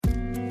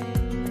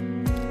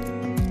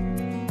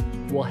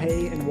Well,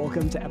 hey, and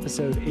welcome to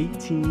episode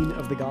 18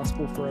 of the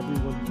Gospel for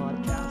Everyone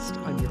podcast.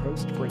 I'm your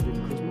host,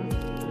 Brendan Kuzma,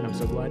 and I'm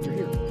so glad you're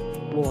here.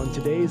 Well, on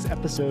today's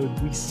episode,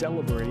 we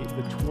celebrate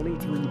the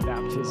 23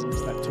 baptisms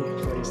that took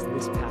place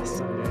this past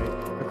Sunday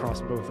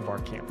across both of our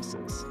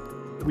campuses.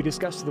 We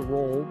discuss the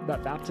role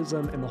that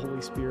baptism and the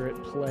Holy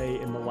Spirit play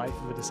in the life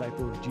of a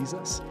disciple of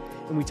Jesus,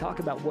 and we talk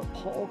about what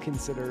Paul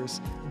considers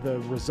the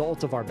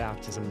result of our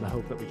baptism and the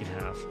hope that we can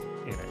have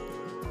in it.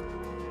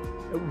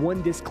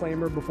 One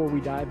disclaimer before we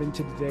dive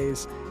into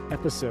today's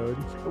episode: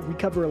 we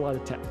cover a lot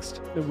of text.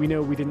 We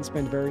know we didn't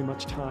spend very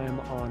much time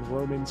on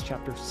Romans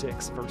chapter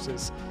 6,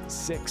 verses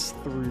 6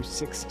 through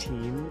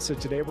 16. So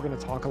today we're going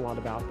to talk a lot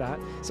about that.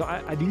 So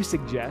I do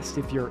suggest,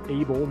 if you're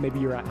able, maybe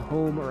you're at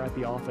home or at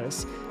the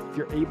office, if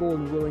you're able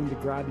and willing to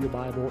grab your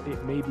Bible,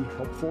 it may be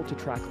helpful to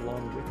track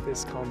along with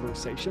this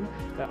conversation.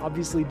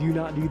 Obviously, do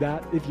not do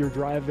that if you're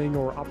driving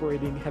or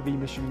operating heavy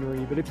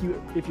machinery, but if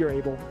you're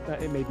able,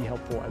 it may be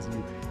helpful as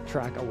you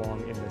track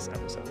along in this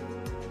episode.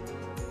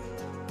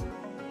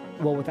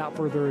 Well, without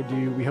further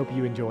ado, we hope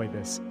you enjoy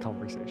this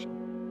conversation.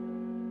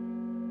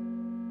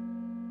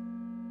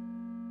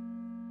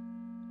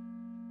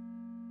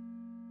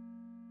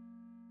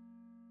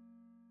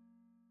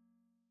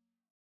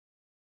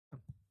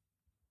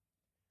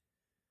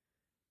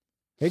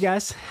 Hey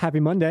guys, happy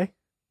Monday.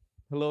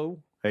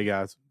 Hello. Hey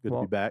guys, good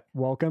to be back.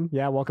 Welcome.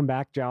 Yeah, welcome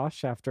back,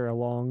 Josh, after a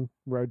long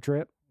road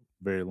trip.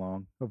 Very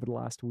long. Over the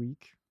last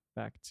week,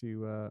 back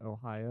to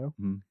Ohio.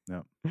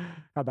 Yeah.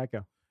 How'd that go?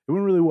 It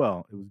went really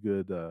well. It was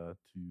good to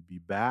be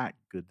back.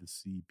 Good to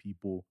see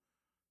people.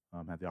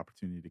 Had the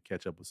opportunity to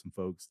catch up with some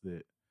folks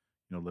that,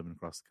 living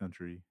across the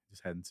country,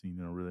 just hadn't seen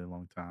in a really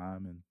long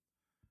time.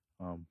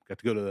 And got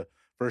to go to the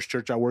first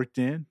church I worked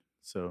in.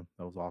 So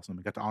that was awesome.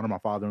 I got to honor my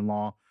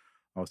father-in-law.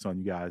 I was telling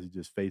you guys, he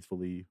just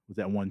faithfully was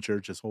at one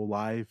church his whole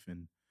life.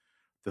 And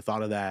the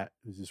thought of that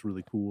was just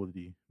really cool, that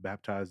he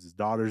baptized his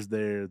daughters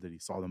there, that he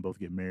saw them both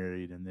get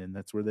married. And then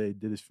that's where they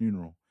did his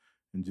funeral.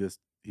 And just,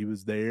 he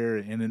was there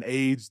in an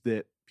age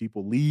that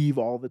people leave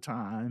all the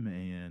time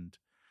and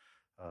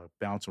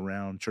bounce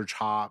around, church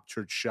hop,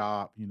 church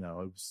shop. It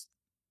was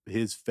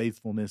his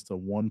faithfulness to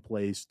one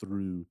place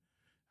through,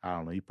 I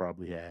don't know, he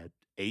probably had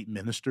 8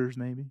 ministers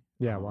maybe.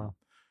 Yeah, wow.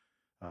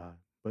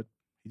 But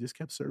he just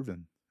kept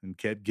serving and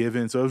kept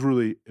giving. So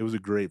it was a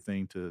great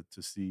thing to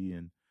see.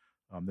 And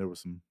there were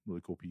some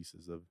really cool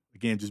pieces of,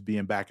 again, just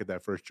being back at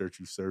that first church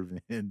you served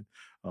in.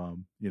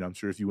 I'm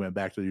sure if you went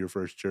back to your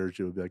first church,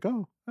 it would be like,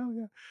 oh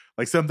yeah.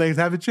 Like some things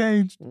haven't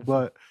changed,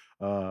 but,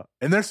 and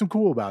there's some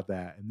cool about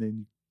that. And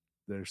then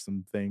there's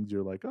some things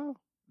you're like, oh,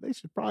 they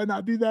should probably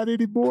not do that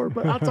anymore,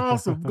 but that's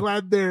awesome.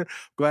 Glad they're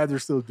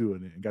still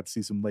doing it. And got to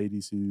see some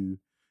ladies who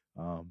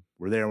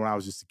were there when I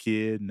was just a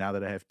kid. Now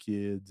that I have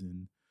kids,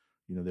 and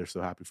they're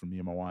so happy for me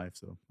and my wife.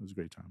 So it was a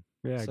great time.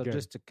 Yeah. So good.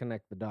 Just to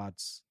connect the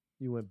dots,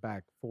 you went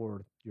back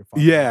for your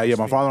father. Yeah.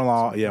 My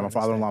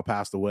father-in-law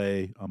passed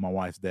away, my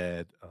wife's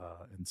dad.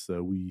 And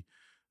so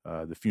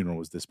the funeral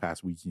was this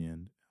past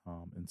weekend.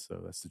 And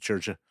so that's the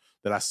church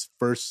that I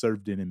first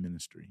served in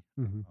ministry.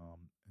 Mm-hmm.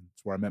 And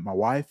it's where I met my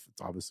wife.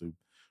 It's obviously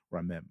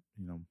where I met,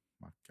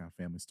 my kind of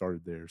family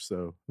started there.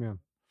 So yeah,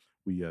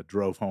 we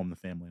drove home, the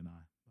family and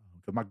I.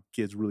 Because my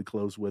kids were really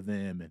close with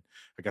them, and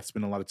I got to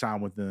spend a lot of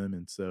time with them.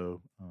 And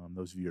so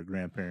those of you who are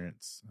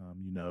grandparents,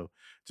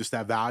 just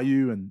that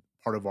value. And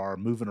part of our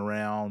moving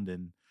around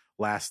and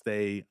last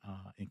stay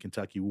in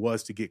Kentucky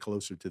was to get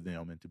closer to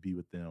them and to be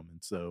with them. And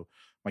so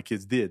my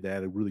kids did. They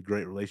had a really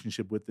great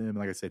relationship with them. And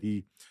like I said,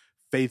 he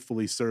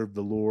faithfully served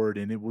the Lord.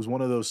 And it was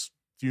one of those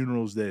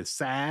funerals that is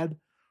sad,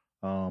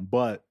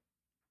 but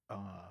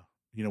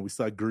we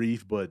still had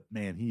grief. But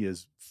man, he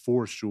is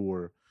for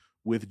sure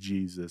with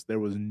Jesus. There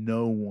was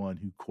no one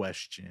who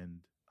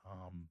questioned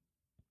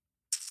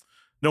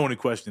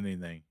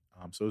anything.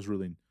 So it was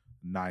really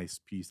nice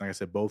piece. Like I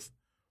said, both,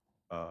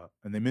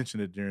 and they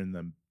mentioned it during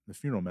the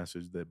funeral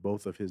message, that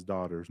both of his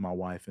daughters, my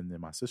wife and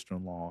then my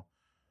sister-in-law,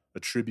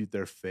 attribute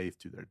their faith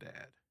to their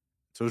dad.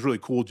 So it was really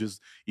cool just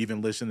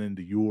even listening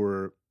to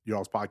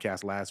y'all's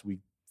podcast last week,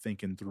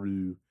 thinking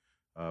through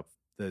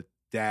the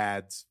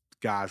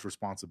guy's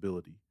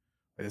responsibility.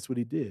 Like, that's what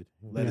he did.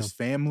 Let his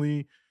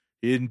family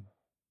in.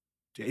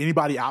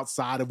 Anybody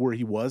outside of where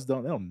he was, they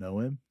don't know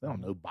him. They don't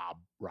know Bob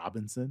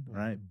Robinson,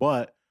 right?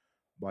 But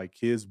like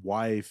his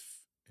wife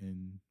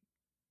and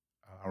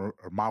or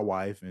my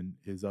wife and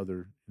his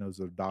other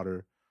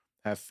daughter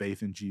have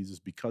faith in Jesus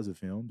because of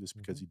him, just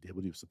because he did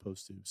what he was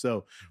supposed to.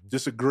 So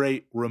just a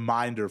great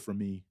reminder for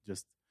me,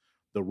 just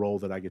the role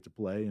that I get to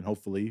play. And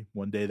hopefully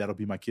one day that'll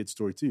be my kid's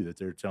story too, that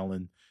they're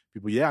telling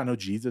people, yeah, I know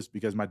Jesus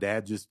because my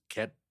dad just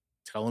kept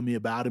telling me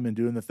about him and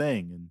doing the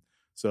thing. And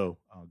so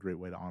a great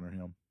way to honor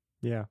him.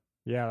 Yeah.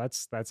 Yeah,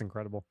 that's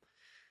incredible.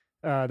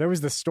 There was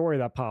this story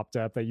that popped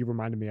up that you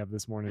reminded me of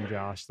this morning,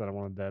 Josh, that I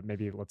wanted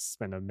to let's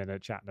spend a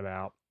minute chatting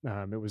about.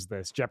 It was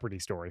this Jeopardy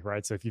story,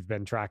 right? So if you've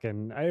been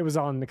tracking, it was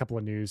on a couple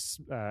of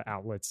news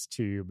outlets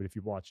too, but if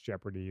you watched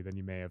Jeopardy, then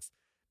you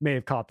may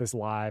have caught this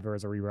live or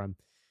as a rerun.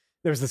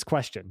 There was this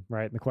question,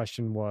 right? And the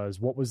question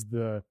was, what was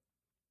the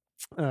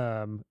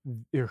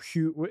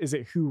who is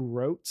it? Who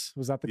wrote?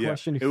 Was that the Yeah,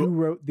 question? Who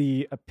wrote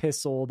the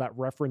epistle that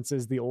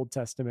references the Old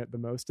Testament the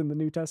most in the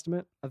New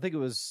Testament? I think it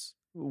was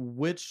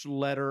which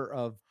letter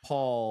of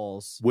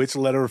Paul's? Which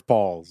letter of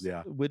Paul's?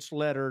 Yeah. Which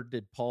letter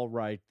did Paul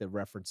write that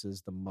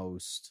references the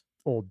most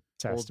Old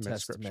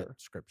Testament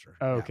scripture?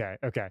 Okay,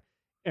 okay.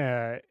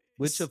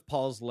 Which of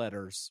Paul's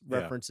letters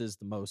references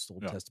the most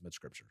Old Testament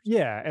scriptures?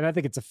 Yeah, and I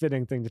think it's a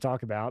fitting thing to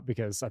talk about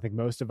because I think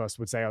most of us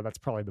would say, oh, that's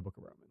probably the book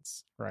of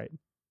Romans, right?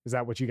 Is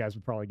that what you guys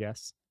would probably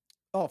guess?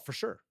 Oh, for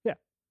sure.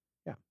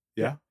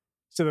 Yeah.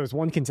 So there was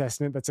one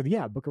contestant that said,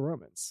 yeah, book of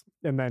Romans.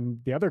 And then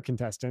the other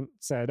contestant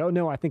said, oh,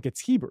 no, I think it's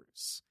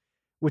Hebrews,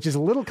 which is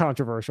a little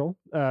controversial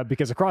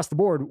because across the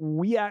board,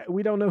 we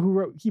don't know who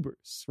wrote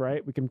Hebrews,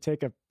 right? We can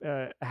take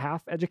a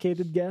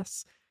half-educated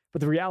guess,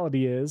 but the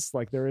reality is,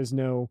 like, there is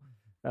no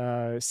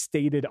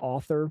stated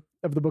author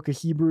of the book of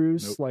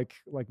Hebrews, like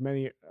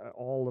many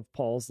all of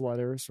Paul's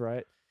letters,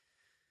 right?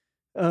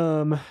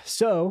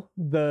 So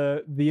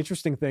the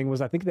interesting thing was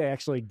I think they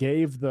actually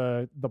gave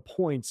the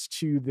points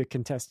to the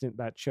contestant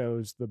that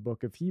chose the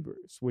book of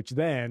Hebrews, which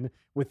then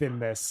within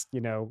this,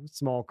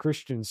 small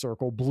Christian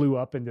circle blew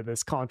up into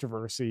this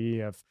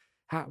controversy of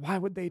why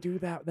would they do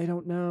that? They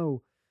don't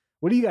know.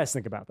 What do you guys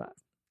think about that?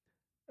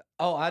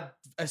 Oh,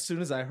 as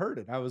soon as I heard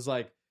it, I was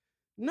like,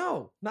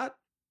 no, not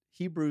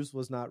Hebrews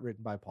was not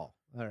written by Paul.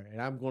 All right.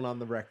 And I'm going on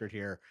the record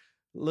here.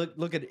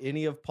 Look at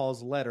any of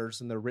Paul's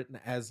letters, and they're written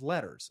as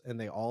letters, and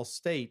they all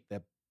state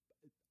that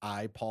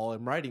I, Paul,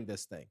 am writing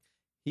this thing.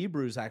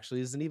 Hebrews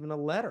actually isn't even a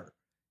letter.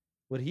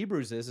 What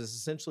Hebrews is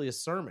essentially a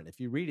sermon. If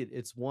you read it,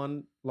 it's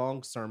one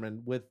long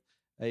sermon with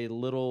a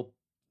little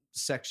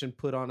section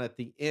put on at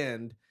the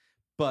end,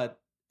 but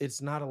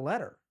it's not a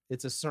letter.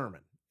 It's a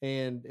sermon,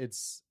 and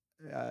it's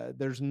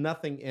there's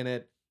nothing in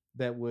it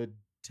that would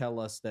tell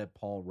us that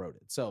Paul wrote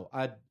it. So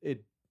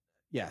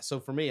so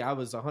for me, I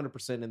was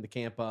 100% in the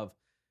camp of,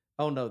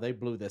 oh no, they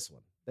blew this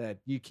one. That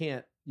you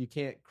can't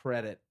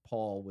credit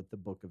Paul with the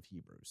book of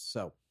Hebrews.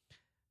 So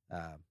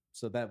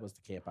that was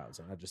the camp I was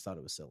in. I just thought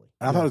it was silly.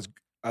 I thought it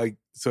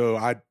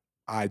was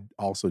I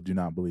also do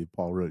not believe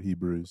Paul wrote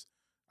Hebrews.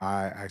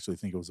 I actually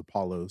think it was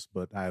Apollos,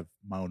 but I have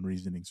my own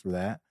reasonings for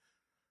that.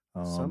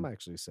 Some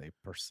actually say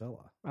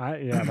Priscilla.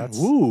 That's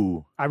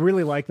ooh. I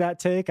really like that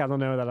take. I don't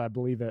know that I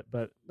believe it,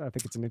 but I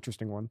think it's an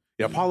interesting one.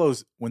 Yeah,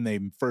 Apollos, when they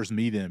first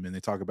meet him and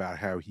they talk about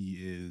how he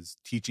is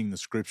teaching the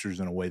scriptures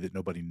in a way that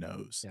nobody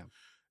knows. Yeah.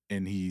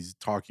 And he's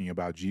talking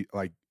about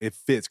like it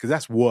fits because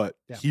that's what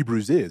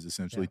Hebrews is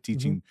essentially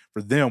teaching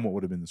for them what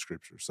would have been the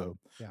scripture. So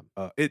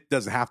it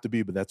doesn't have to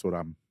be, but that's what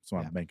I'm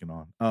banking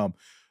on.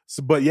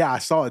 But I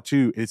saw it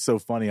too. It's so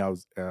funny. I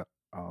was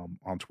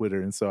on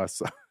Twitter, and so I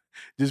saw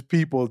just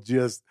people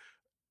just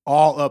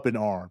all up in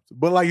arms.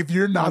 But like, if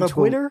you're not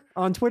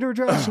on Twitter,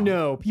 Josh,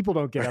 no, people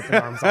don't get up in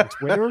arms on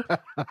Twitter.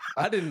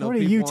 I didn't know. What are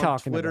you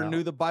talking Twitter about?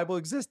 Knew the Bible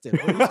existed.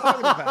 What are you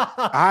talking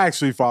about? I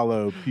actually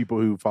follow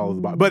people who follow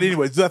the Bible. But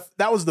anyways,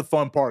 that was the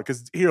fun part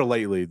because here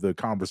lately, the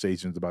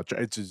conversations about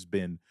it's just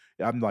been.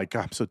 I'm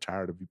so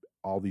tired of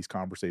all these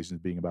conversations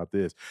being about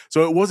this.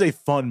 So it was a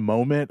fun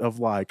moment of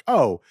like,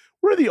 oh,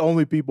 we're the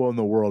only people in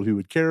the world who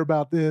would care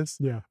about this.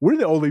 Yeah. We're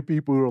the only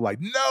people who are like,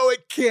 no,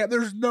 it can't.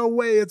 There's no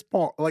way it's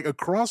Paul. Like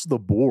across the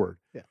board.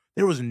 Yeah.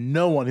 There was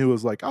no one who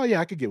was like, oh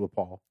yeah, I could get with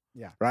Paul.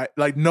 Yeah. Right.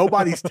 Like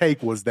nobody's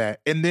take was that.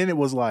 And then it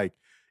was like,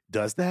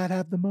 does that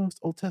have the most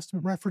Old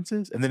Testament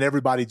references? And then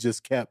everybody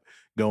just kept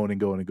going and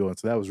going and going.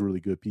 So that was a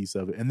really good piece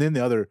of it. And then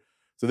the other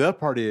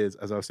part is,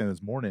 as I was saying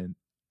this morning,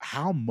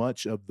 how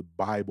much of the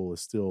Bible is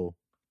still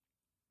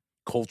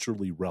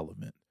culturally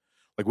relevant.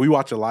 Like we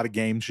watch a lot of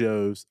game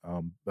shows,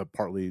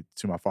 partly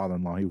to my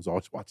father-in-law. He was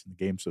always watching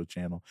the game show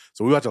channel.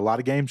 So we watch a lot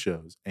of game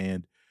shows,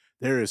 and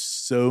there is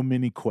so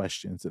many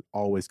questions that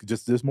always,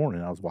 just this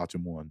morning I was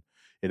watching one.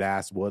 It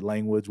asked what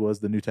language was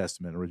the New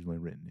Testament originally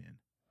written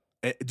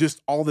in.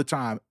 Just all the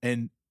time.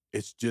 And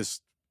it's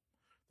just,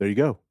 there you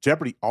go.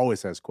 Jeopardy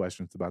always has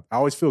questions about, I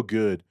always feel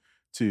good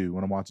too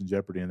when I'm watching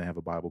Jeopardy and they have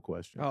a Bible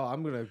question. Oh,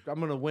 I'm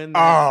gonna win. That.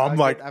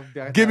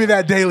 I'm give me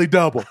that daily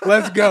double.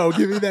 Let's go.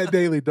 Give me that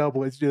daily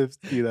double. It's just,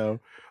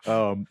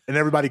 and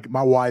everybody,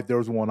 my wife, there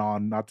was one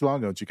on not too long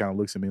ago, and she kind of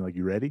looks at me like,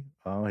 you ready?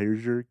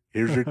 Here's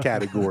your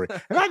category.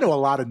 And I know a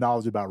lot of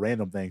knowledge about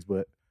random things,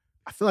 but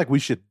I feel like we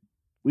should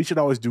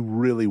always do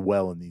really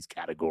well in these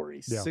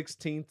categories. Yeah.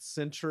 16th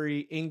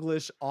century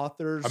English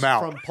authors I'm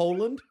out. From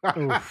Poland.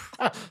 I'm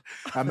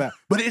out.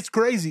 But it's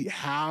crazy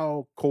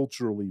how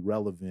culturally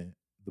relevant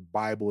the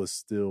Bible is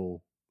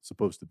still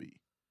supposed to be.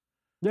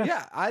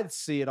 Yeah, I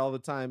see it all the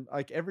time.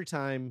 Like every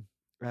time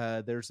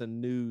there's a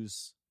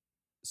news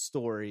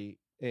story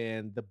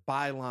and the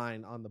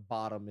byline on the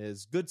bottom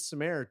is Good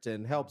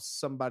Samaritan helps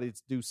somebody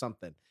to do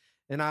something.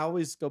 And I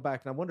always go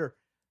back and I wonder,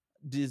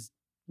 does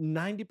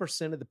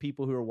 90% of the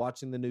people who are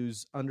watching the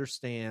news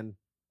understand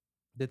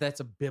that that's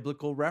a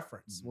biblical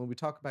reference? Mm-hmm. When we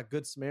talk about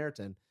Good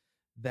Samaritan,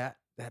 that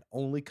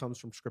only comes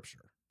from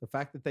Scripture. The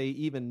fact that they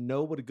even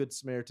know what a Good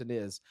Samaritan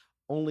is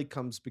only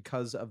comes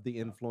because of the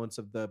influence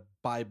of the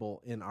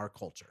Bible in our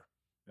culture.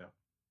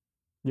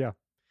 Yeah.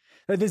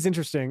 That is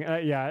interesting.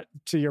 Yeah,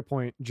 to your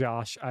point,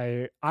 Josh,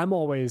 I'm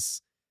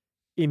always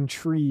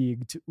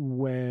intrigued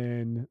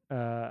when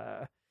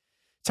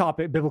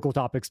biblical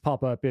topics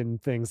pop up in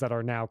things that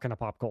are now kind of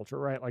pop culture,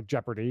 right? Like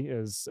Jeopardy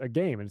is a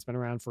game and it's been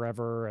around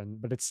forever,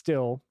 but it's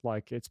still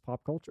like it's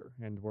pop culture,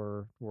 and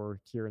we're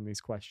hearing these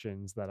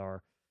questions that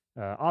are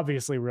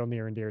obviously real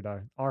near and dear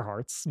to our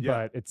hearts. Yeah.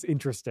 But it's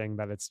interesting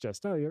that it's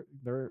just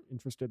they're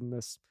interested in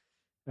this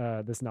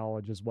this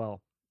knowledge as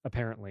well,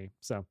 apparently.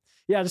 So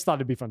yeah, I just thought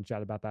it'd be fun to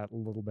chat about that a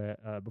little bit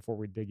before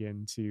we dig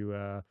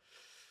into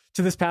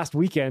to this past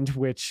weekend,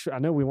 which I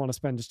know we want to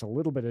spend just a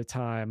little bit of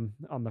time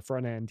on the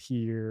front end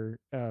here,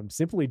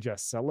 simply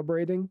just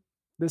celebrating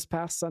this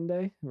past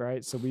Sunday,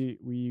 right? So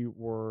we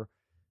were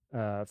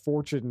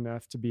fortunate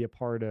enough to be a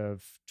part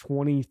of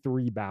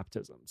 23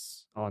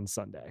 baptisms on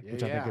Sunday,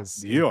 which I think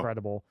is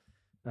incredible.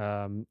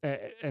 And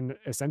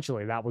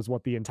essentially that was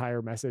what the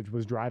entire message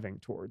was driving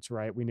towards,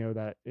 right? We know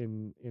that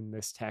in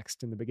this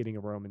text in the beginning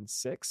of Romans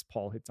 6,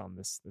 Paul hits on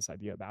this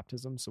idea of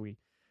baptism. So we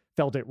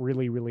felt it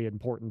really, really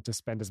important to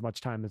spend as much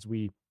time as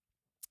we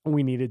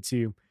needed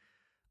to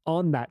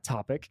on that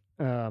topic.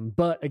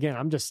 But again,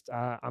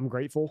 I'm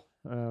grateful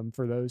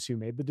for those who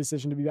made the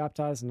decision to be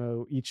baptized. I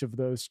know each of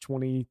those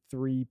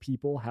 23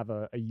 people have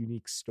a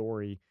unique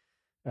story,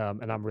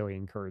 and I'm really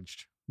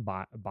encouraged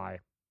by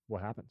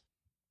what happened.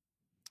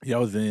 Yeah, I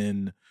was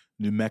in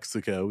New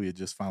Mexico. We had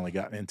just finally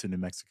gotten into New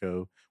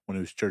Mexico when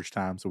it was church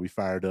time, so we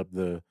fired up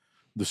the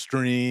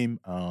stream,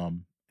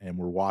 and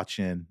we're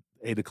watching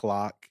 8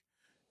 o'clock.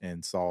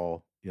 And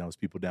saw, those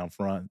people down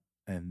front.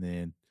 And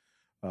then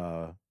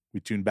we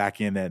tuned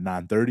back in at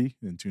 9:30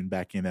 and tuned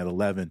back in at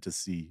 11 to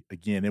see.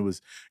 Again, it was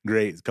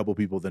great. A couple of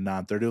people at the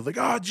 9:30 was like,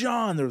 oh,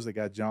 John. There was a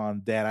guy,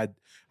 John, Dad.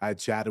 I had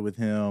chatted with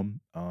him.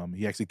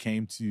 He actually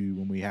came to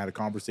when we had a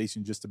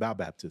conversation just about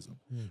baptism.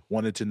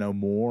 Wanted to know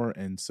more.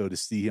 And so to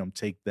see him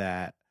take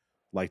that,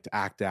 like to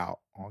act out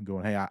on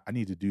going, hey, I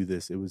need to do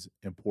this. It was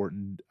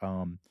important.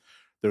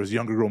 There was a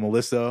younger girl,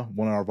 Melissa,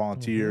 one of our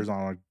volunteers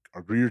on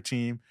our Greer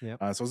team. Yep.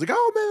 So I was like,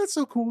 oh man, that's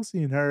so cool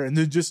seeing her. And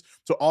then just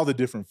so all the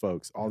different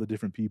folks, all the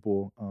different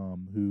people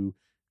who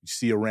you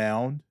see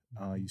around,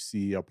 you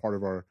see a part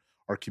of our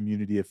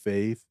community of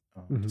faith,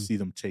 to see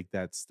them take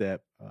that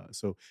step.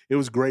 So it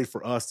was great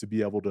for us to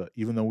be able to,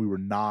 even though we were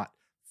not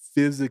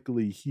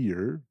physically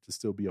here, to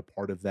still be a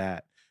part of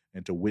that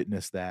and to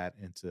witness that,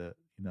 and to,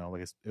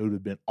 like it would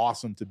have been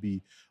awesome to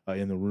be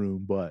in the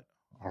room, but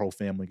our whole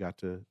family got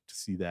to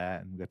see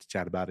that, and we got to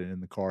chat about it in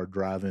the car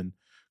driving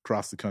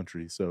across the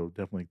country. So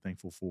definitely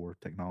thankful for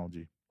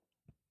technology.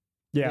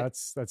 Yeah,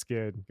 that's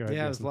good. Go ahead,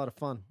 yeah, it was a lot of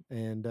fun,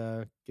 and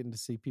getting to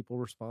see people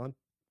respond,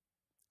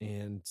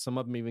 and some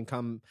of them even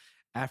come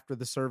after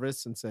the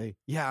service and say,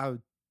 yeah, I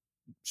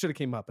should have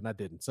came up and I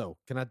didn't, so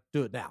can I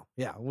do it now?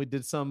 Yeah, and we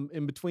did some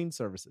in between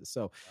services.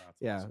 So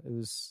awesome.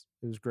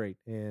 It was great.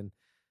 And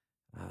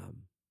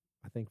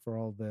I think for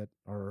all that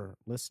are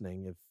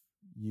listening, if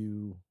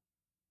you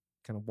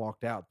kind of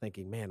walked out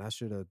thinking, man, I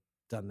should have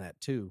done that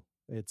too,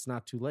 it's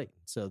not too late.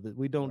 So that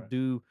we don't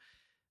do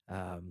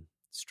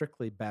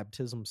strictly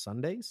baptism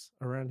Sundays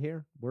around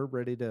here. We're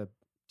ready to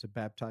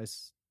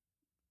baptize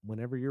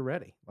whenever you're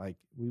ready. Like,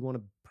 we want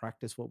to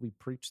practice what we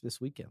preach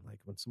this weekend. Like,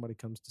 when somebody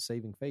comes to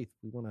saving faith,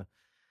 we want to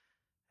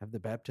have the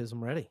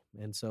baptism ready.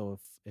 And so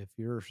if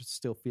you're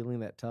still feeling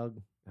that tug,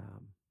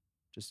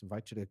 just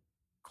invite you to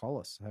call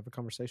us, have a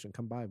conversation,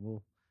 come by.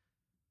 We'll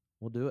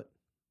do it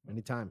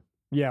anytime.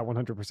 Yeah,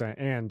 100%.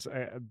 And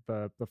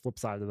the flip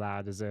side of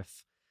that is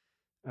if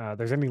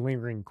there's any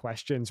lingering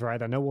questions,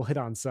 right? I know we'll hit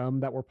on some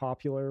that were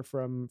popular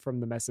from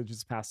the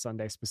messages past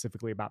Sunday,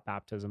 specifically about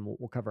baptism.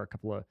 We'll cover a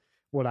couple of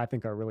what I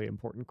think are really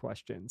important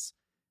questions.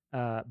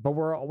 But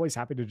we're always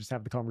happy to just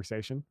have the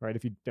conversation, right?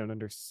 If you don't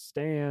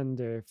understand,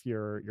 if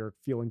you're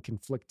feeling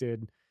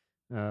conflicted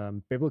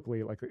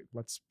biblically, like,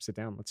 let's sit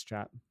down, let's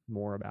chat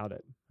more about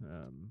it.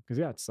 Because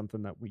it's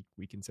something that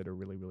we consider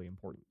really, really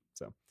important.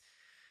 So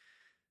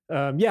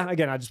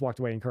again, I just walked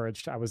away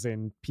encouraged. I was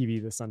in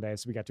PV this Sunday,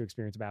 so we got to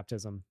experience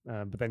baptism.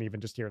 But then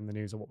even just hearing the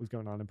news of what was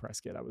going on in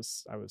Prescott, I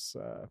was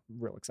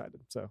real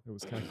excited. So it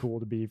was kind of cool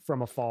to be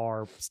from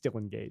afar, still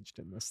engaged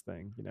in this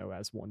thing,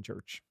 as one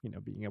church,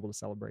 being able to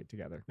celebrate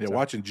together. Yeah, so,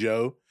 watching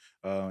Joe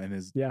and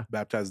his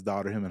baptized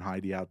daughter, him and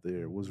Heidi out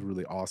there, was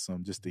really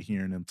awesome. Just to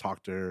hearing him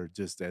talk to her,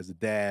 just as a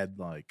dad,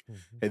 like,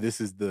 hey,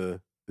 this is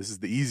the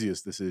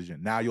easiest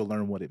decision. Now you'll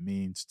learn what it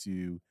means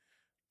to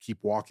keep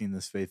walking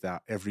this faith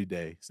out every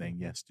day, saying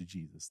yes to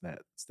Jesus, that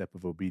step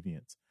of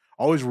obedience.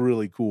 Always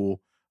really cool.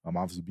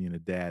 Obviously being a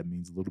dad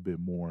means a little bit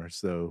more.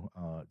 So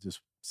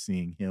just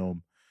seeing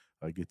him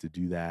get to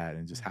do that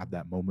and just have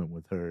that moment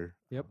with her.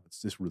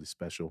 It's just really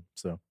special.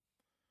 So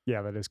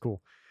yeah, that is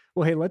cool.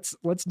 Well, hey, let's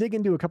dig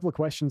into a couple of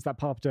questions that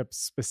popped up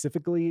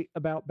specifically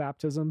about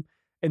baptism,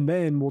 and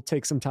then we'll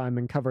take some time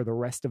and cover the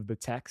rest of the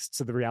text.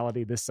 So the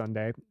reality this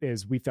Sunday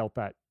is we felt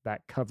that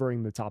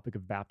covering the topic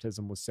of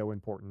baptism was so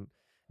important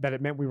that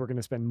it meant we were going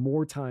to spend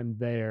more time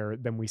there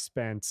than we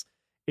spent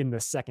in the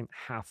second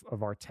half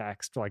of our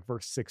text, like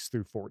verse 6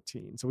 through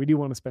 14. So we do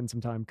want to spend some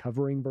time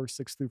covering verse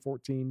 6 through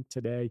 14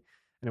 today.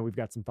 I know we've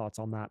got some thoughts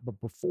on that. But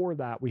before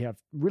that, we have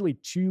really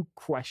two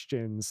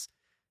questions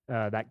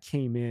that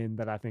came in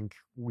that I think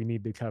we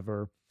need to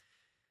cover.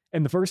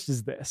 And the first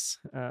is this: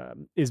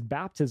 is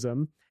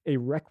baptism a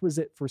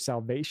requisite for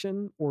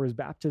salvation, or is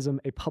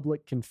baptism a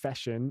public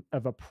confession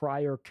of a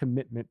prior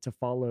commitment to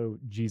follow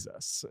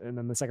Jesus? And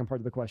then the second part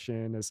of the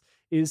question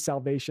is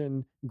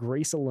salvation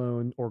grace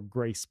alone or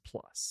grace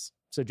plus?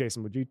 So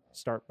Jason, would you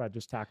start by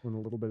just tackling a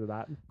little bit of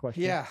that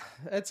question? Yeah,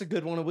 that's a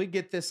good one. We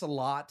get this a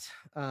lot.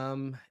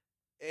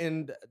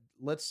 And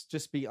let's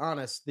just be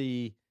honest,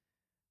 the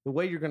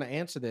way you're going to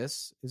answer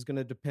this is going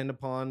to depend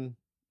upon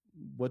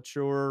what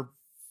your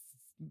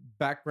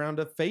background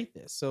of faith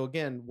is. So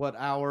again, what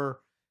our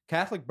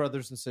Catholic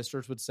brothers and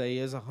sisters would say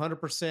is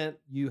 100%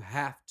 you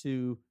have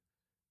to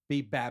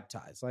be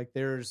baptized. Like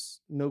there's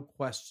no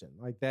question.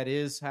 Like that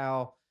is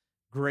how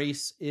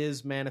grace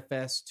is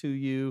manifest to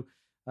you.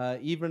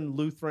 Even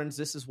Lutherans,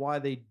 this is why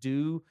they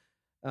do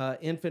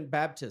infant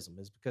baptism,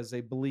 is because they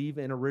believe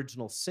in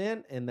original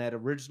sin, and that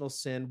original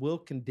sin will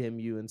condemn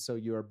you. And so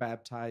you are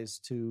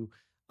baptized to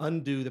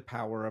undo the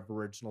power of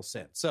original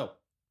sin. So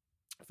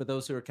for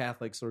those who are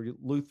Catholics or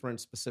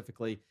Lutherans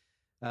specifically,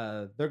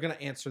 they're going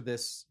to answer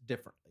this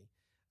differently.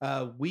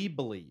 We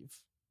believe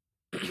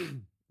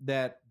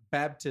that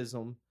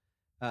baptism,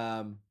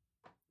 let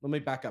me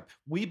back up.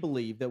 We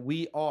believe that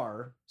we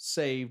are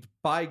saved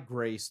by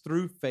grace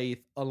through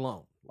faith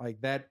alone.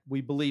 Like that,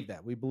 we believe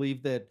that. We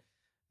believe that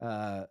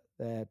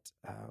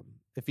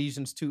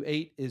Ephesians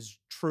 2:8 is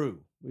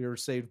true. We are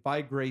saved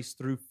by grace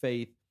through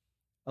faith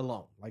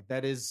alone. Like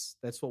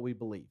that's what we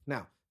believe.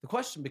 Now, the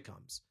question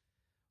becomes,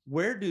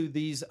 where do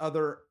these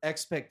other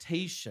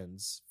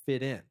expectations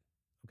fit in?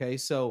 Okay,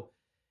 so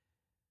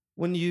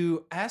when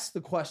you ask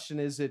the question,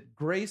 is it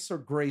grace or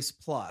grace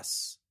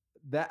plus?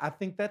 That I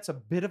think that's a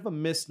bit of a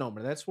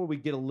misnomer. That's where we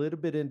get a little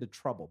bit into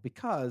trouble,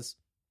 because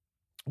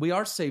we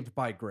are saved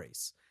by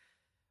grace.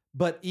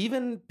 But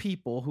even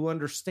people who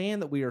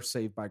understand that we are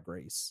saved by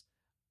grace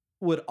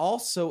would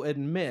also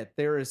admit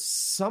there is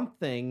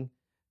something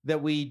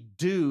that we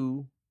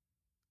do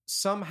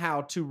somehow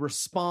to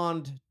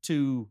respond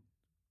to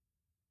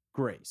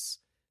grace.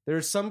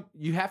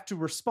 You have to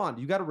respond.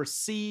 You got to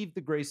receive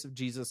the grace of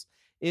Jesus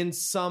in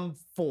some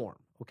form.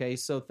 Okay,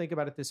 so think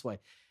about it this way.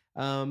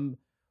 A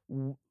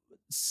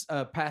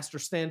pastor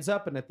stands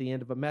up and at the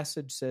end of a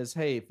message says,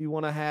 hey, if you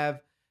want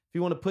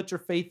to put your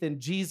faith in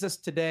Jesus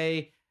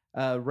today,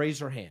 raise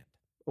your hand,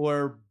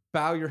 or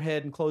bow your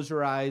head and close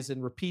your eyes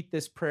and repeat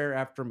this prayer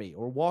after me,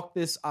 or walk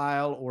this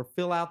aisle, or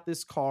fill out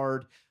this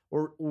card,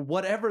 or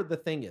whatever the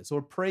thing is,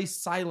 or pray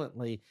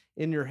silently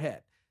in your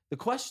head. The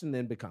question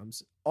then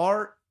becomes,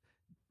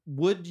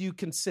 would you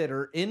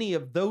consider any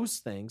of those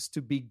things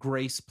to be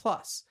grace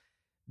plus?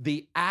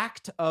 The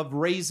act of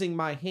raising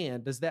my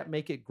hand, does that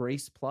make it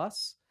grace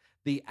plus?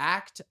 The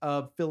act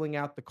of filling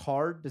out the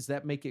card, does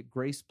that make it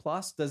grace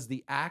plus? Does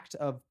the act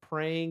of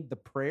praying the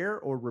prayer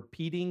or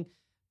repeating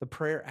the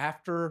prayer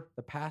after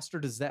the pastor,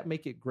 does that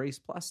make it grace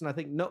plus? And I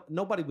think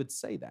nobody would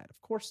say that.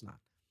 Of course not.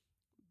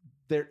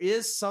 There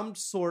is some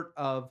sort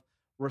of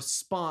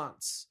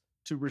response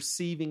to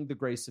receiving the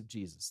grace of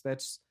Jesus.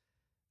 That's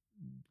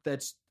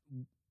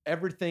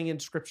everything in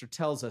Scripture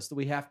tells us that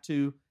we have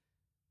to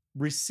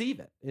receive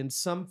it in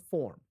some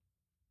form.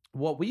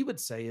 What we would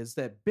say is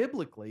that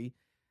biblically,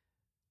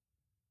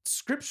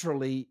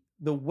 scripturally,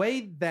 the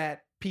way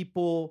that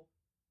people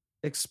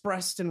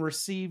expressed and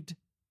received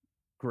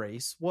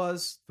grace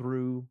was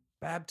through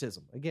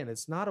baptism. Again,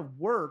 it's not a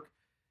work,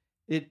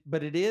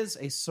 but it is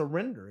a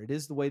surrender. It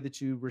is the way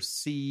that you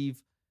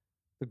receive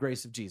the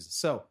grace of Jesus.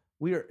 So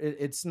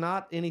it's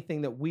not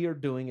anything that we are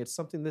doing. It's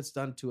something that's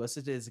done to us.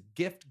 It is a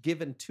gift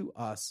given to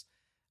us.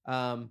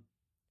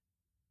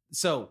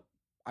 So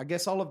I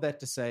guess all of that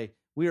to say,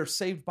 we are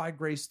saved by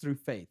grace through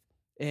faith.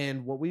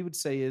 And what we would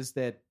say is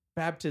that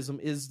baptism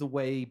is the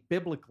way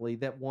biblically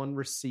that one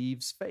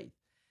receives faith.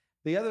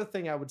 The other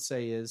thing I would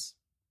say is,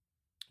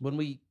 when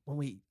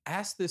we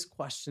ask this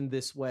question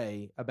this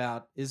way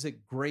about, is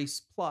it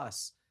grace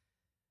plus?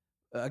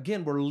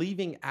 Again, we're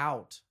leaving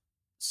out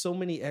so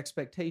many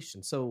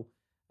expectations. So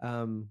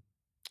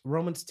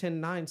Romans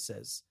 10:9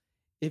 says,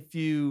 if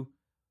you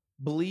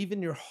believe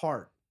in your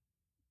heart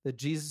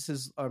that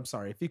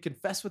if you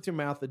confess with your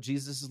mouth that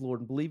Jesus is Lord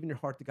and believe in your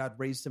heart that God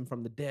raised him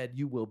from the dead,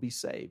 you will be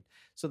saved.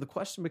 So the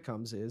question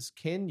becomes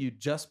can you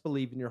just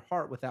believe in your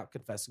heart without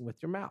confessing with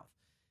your mouth?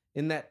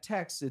 In that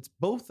text, it's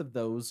both of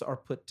those are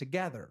put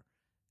together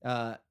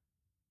as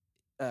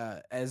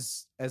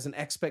an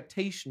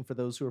expectation for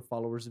those who are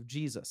followers of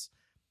Jesus.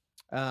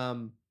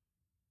 When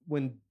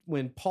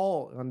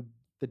Paul on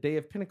the day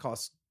of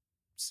Pentecost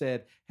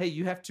said, hey,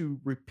 you have to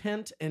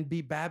repent and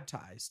be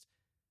baptized.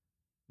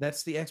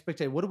 That's the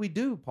expectation. What do we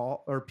do,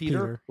 Paul or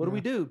Peter? What do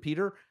we do,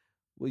 Peter?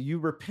 Well, you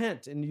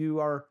repent and you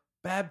are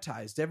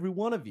baptized, every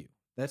one of you.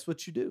 That's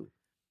what you do.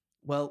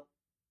 Well,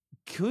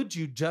 could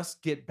you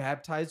just get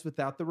baptized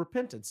without the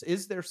repentance?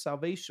 Is there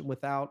salvation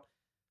without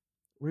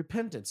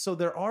repentance? So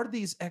there are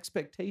these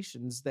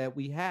expectations that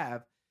we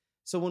have.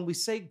 So when we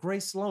say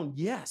grace alone,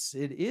 yes,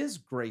 it is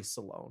grace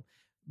alone.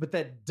 but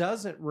that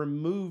doesn't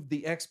remove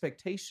the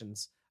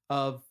expectations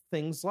of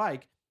things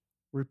like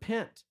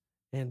repent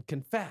and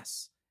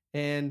confess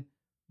and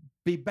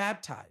be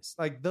baptized.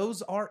 Like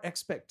those are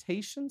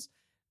expectations.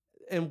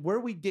 And where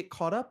we get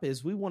caught up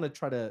is we want to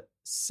try to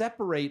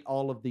separate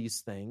all of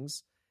these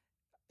things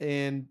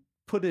and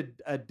put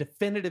a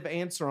definitive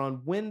answer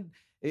on when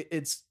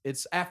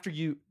it's after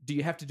you. Do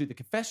you have to do the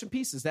confession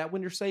piece? Is that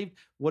when you're saved?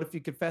 What if you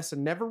confess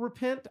and never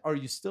repent? Are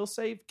you still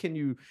saved? Can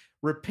you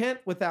repent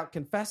without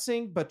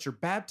confessing, but you're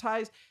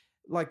baptized?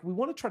 Like we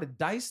want to try to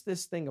dice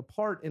this thing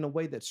apart in a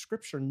way that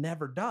Scripture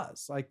never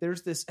does. Like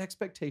there's this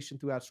expectation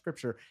throughout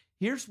Scripture.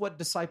 Here's what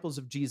disciples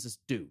of Jesus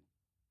do.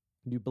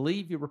 You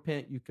believe, you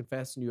repent, you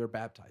confess, and you are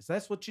baptized.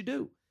 That's what you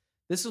do.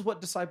 This is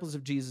what disciples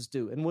of Jesus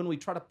do. And when we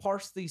try to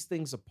parse these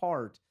things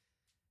apart,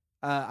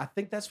 I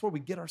think that's where we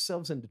get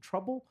ourselves into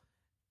trouble.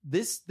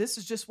 This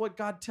is just what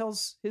God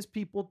tells his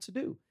people to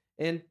do.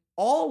 And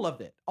all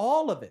of it,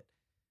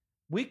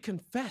 we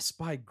confess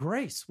by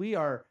grace.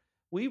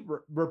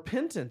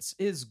 Repentance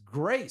is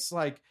grace.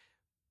 Like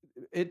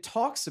it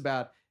talks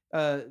about,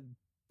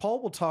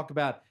 Paul will talk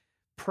about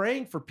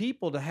praying for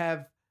people to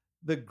have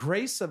the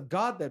grace of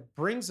God that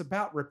brings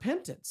about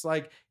repentance.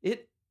 Like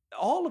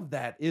all of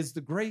that is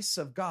the grace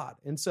of God.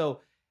 And so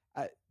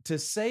to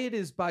say it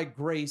is by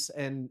grace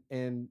and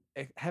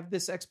have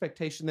this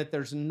expectation that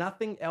there's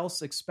nothing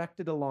else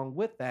expected along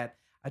with that,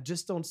 I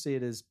just don't see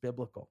it as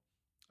biblical.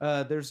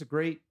 There's a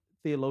great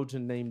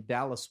theologian named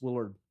Dallas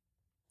Willard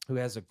who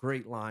has a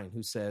great line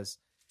who says,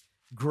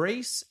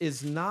 grace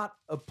is not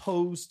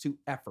opposed to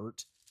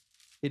effort.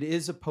 It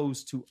is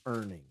opposed to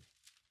earning.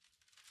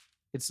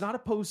 It's not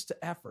opposed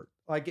to effort.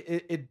 Like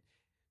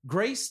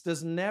grace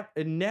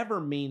never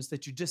means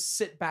that you just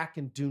sit back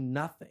and do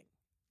nothing.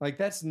 Like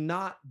that's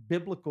not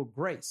biblical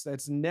grace.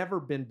 That's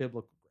never been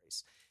biblical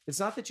grace. It's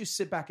not that you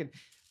sit back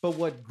but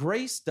what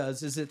grace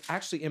does is it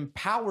actually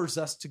empowers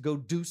us to go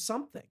do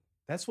something.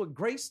 That's what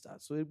grace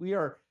does. So we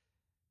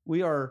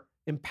are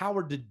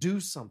empowered to do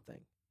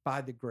something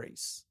by the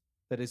grace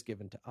that is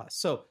given to us.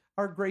 So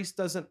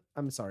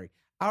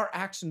our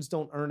actions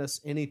don't earn us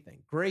anything.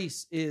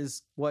 Grace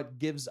is what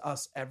gives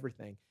us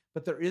everything.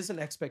 But there is an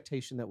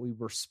expectation that we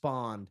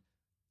respond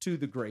to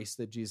the grace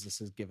that Jesus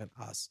has given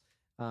us.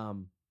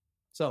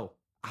 So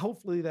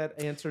hopefully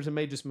that answers. It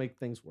may just make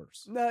things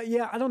worse.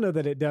 Yeah, I don't know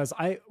that it does.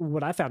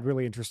 What I found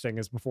really interesting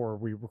is before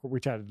we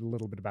chatted a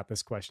little bit about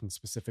this question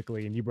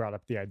specifically, and you brought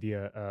up the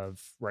idea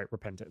of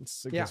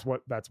repentance. Because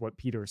that's what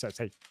Peter says.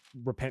 Hey,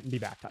 repent and be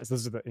baptized.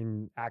 Those are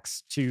in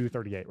Acts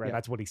 2:38, right? Yeah.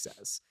 That's what he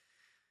says.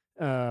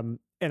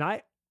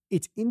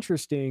 It's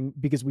interesting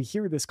because we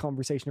hear this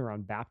conversation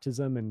around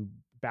baptism and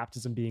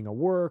baptism being a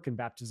work and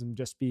baptism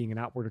just being an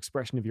outward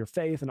expression of your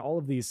faith and all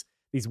of these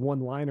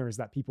one-liners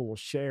that people will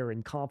share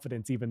in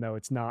confidence, even though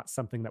it's not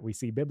something that we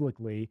see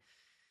biblically.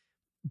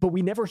 But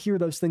we never hear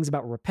those things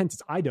about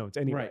repentance. I don't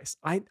anyways.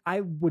 Right.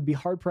 I would be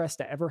hard-pressed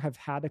to ever have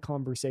had a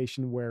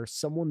conversation where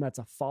someone that's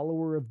a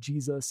follower of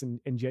Jesus and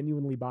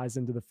genuinely buys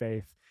into the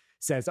faith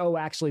says, oh,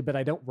 actually, but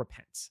I don't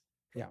repent.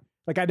 Yeah.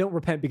 Like I don't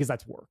repent because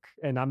that's work,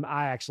 and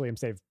I actually am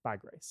saved by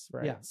grace,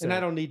 right? Yeah, so, and I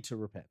don't need to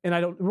repent, and I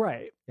don't,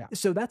 right? Yeah.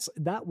 So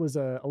that was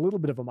a little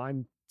bit of a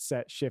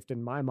mindset shift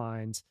in my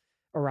mind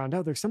around.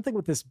 Oh, there's something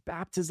with this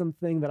baptism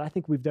thing that I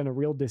think we've done a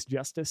real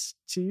disservice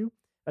to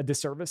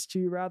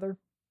rather,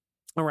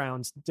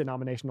 around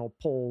denominational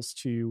polls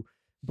to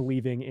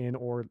believing in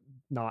or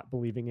not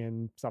believing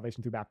in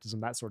salvation through baptism,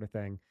 that sort of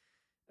thing.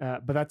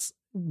 But that's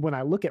when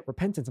I look at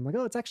repentance, I'm like,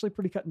 oh, it's actually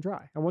pretty cut and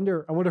dry. I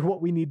wonder what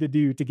we need to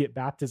do to get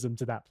baptism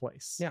to that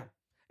place. Yeah.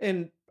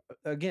 And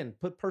again,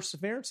 put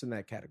perseverance in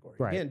that category.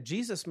 Right. Again,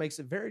 Jesus makes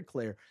it very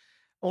clear.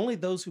 Only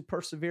those who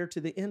persevere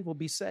to the end will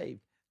be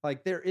saved.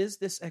 Like there is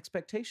this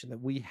expectation that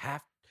we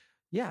have.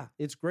 Yeah,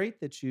 it's great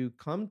that you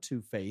come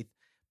to faith,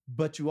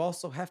 but you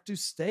also have to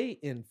stay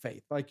in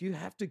faith. Like you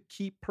have to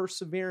keep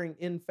persevering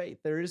in faith.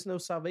 There is no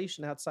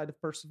salvation outside of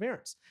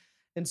perseverance.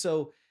 And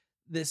so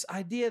this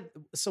idea,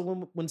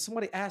 so when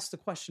somebody asks the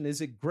question, is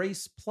it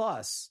grace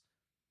plus?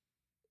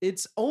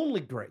 It's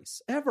only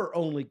grace, ever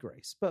only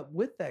grace. But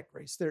with that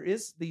grace, there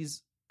is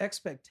these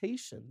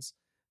expectations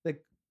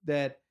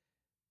that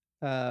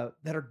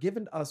are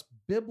given to us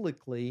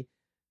biblically,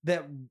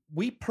 that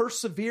we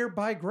persevere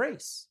by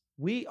grace.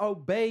 We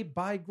obey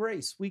by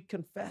grace. We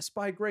confess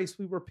by grace.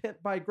 We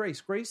repent by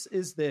grace. Grace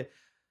is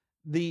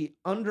the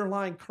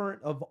underlying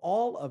current of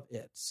all of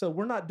it. So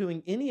we're not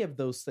doing any of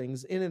those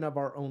things in and of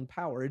our own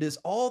power. It is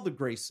all the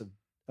grace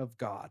of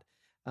God.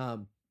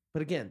 But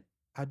again,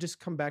 I just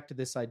come back to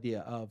this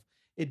idea of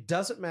it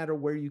doesn't matter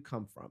where you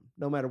come from,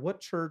 no matter what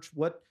church,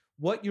 what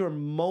your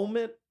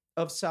moment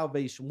of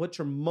salvation, what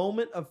your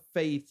moment of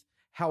faith,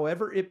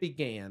 however it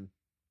began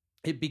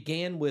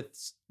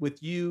with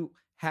you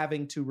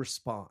having to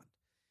respond.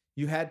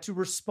 You had to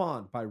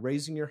respond by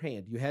raising your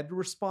hand. You had to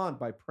respond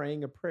by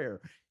praying a prayer.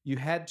 You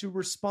had to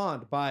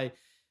respond by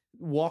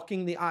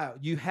walking the aisle.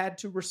 You had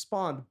to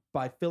respond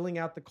by filling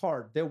out the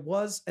card. There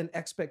was an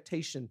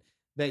expectation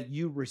that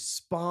you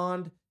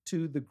respond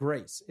to the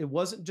grace. It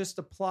wasn't just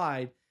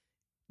applied.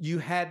 You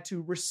had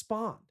to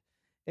respond.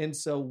 And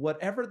so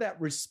whatever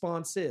that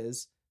response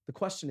is, the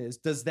question is,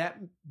 does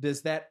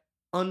that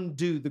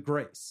undo the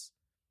grace?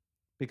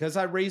 Because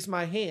I raised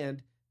my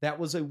hand, that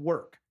was a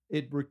work.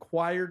 It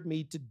required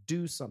me to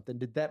do something.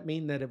 Did that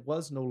mean that it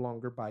was no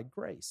longer by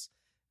grace?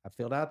 I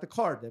filled out the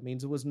card. That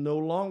means it was no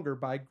longer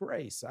by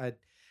grace.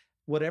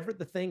 Whatever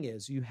the thing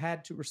is, you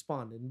had to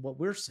respond. And what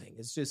we're saying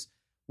is just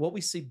what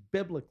we see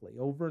biblically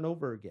over and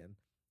over again,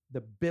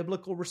 the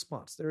biblical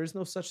response. There is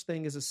no such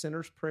thing as a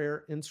sinner's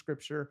prayer in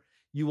Scripture.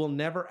 You will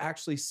never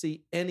actually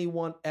see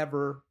anyone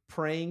ever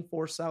praying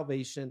for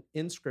salvation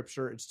in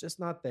Scripture. It's just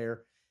not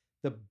there.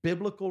 The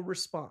biblical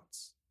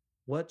response.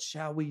 What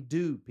shall we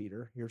do,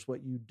 Peter? Here's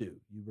what you do.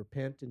 You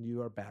repent and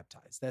you are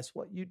baptized. That's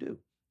what you do.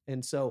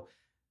 And so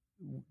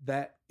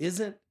that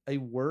isn't a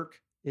work.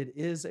 It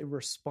is a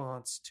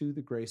response to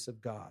the grace of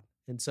God.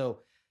 And so,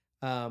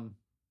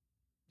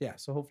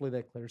 so hopefully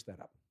that clears that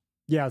up.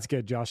 Yeah, it's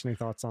good. Josh, any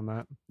thoughts on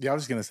that? Yeah, I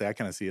was just going to say, I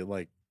kind of see it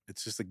like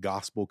it's just a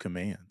gospel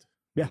command.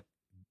 Yeah.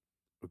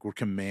 Like we're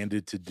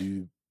commanded to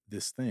do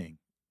this thing.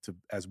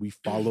 As we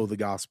follow the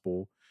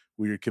gospel,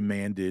 we are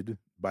commanded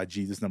by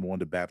Jesus, number one,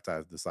 to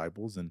baptize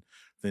disciples. And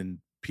then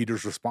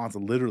Peter's response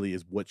literally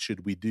is, what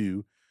should we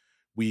do?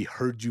 We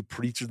heard you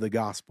preach the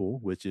gospel,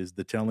 which is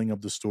the telling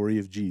of the story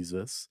of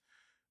Jesus.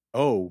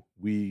 Oh,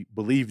 we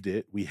believed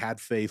it. We had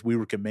faith. We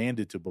were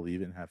commanded to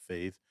believe it and have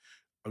faith.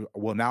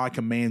 Well, now I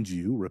command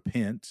you,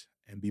 repent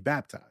and be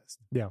baptized.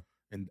 Yeah.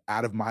 And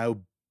out of my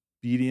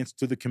obedience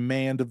to the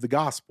command of the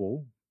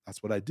gospel,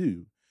 that's what I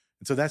do.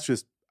 And so that's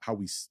just how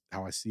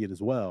I see it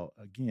as well.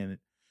 Again,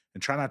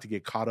 and try not to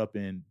get caught up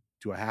in,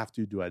 do I have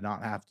to? Do I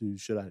not have to?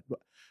 Should I?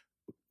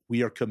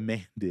 We are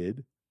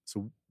commanded,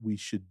 so we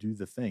should do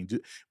the thing,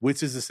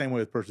 which is the same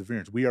way with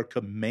perseverance. We are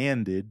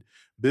commanded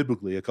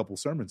biblically. A couple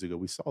sermons ago,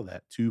 we saw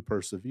that, to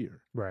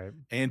persevere. Right.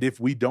 And if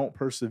we don't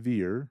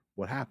persevere,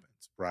 what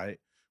happens, right?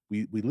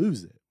 We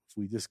lose it. If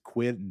we just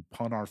quit and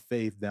punt our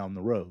faith down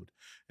the road.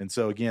 And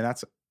so again,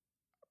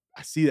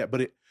 I see that,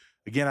 but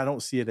again, I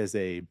don't see it as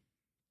a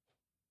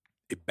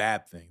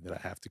bad thing that I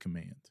have to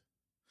command,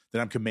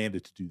 that I'm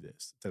commanded to do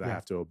this, that I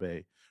have to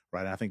obey,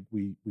 right? And I think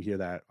we hear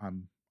that I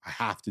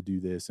have to do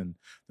this, and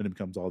then it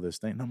becomes all this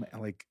thing. No, man,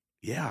 like,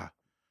 yeah,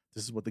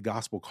 this is what the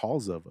gospel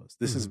calls of us.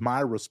 This is my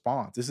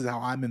response. This is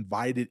how I'm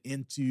invited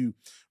into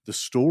the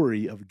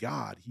story of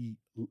God. He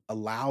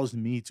allows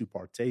me to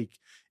partake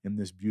in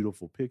this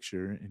beautiful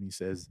picture. And he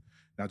says,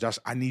 now, Josh,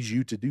 I need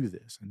you to do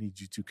this. I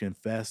need you to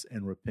confess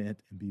and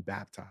repent and be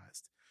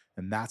baptized.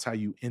 And that's how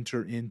you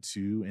enter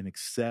into and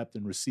accept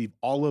and receive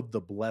all of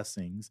the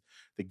blessings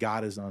that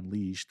God has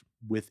unleashed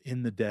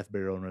within the death,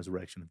 burial, and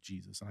resurrection of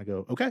Jesus. And I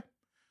go, okay,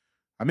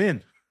 I'm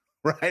in,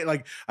 right?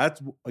 Like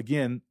that's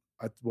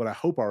what I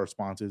hope our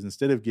response is,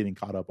 instead of getting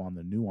caught up on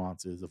the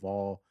nuances of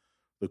all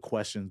the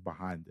questions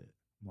behind it,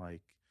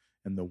 like,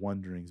 and the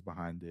wonderings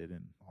behind it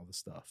and all the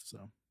stuff.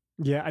 So,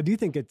 yeah, I do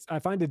think I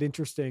find it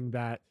interesting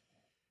that,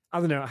 I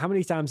don't know, how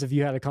many times have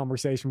you had a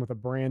conversation with a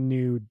brand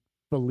new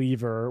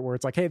believer where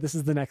it's like, hey, this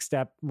is the next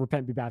step,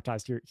 repent, be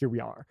baptized, here we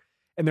are.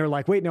 And they're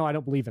like, wait, no, I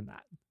don't believe in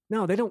that.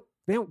 No, they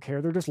don't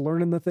care. They're just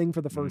learning the thing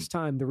for the first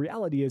time. The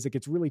reality is it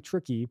gets really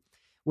tricky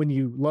when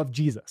you love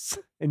Jesus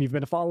and you've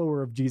been a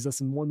follower of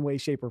Jesus in one way,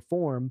 shape, or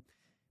form,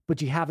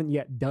 but you haven't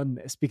yet done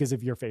this because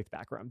of your faith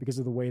background, because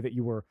of the way that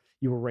you were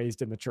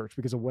raised in the church,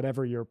 because of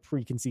whatever your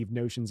preconceived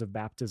notions of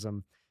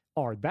baptism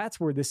are. That's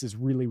where this is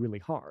really, really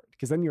hard,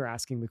 because then you're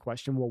asking the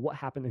question, well, what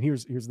happened? And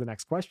here's the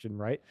next question,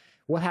 right?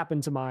 What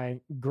happened to my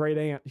great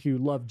aunt who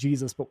loved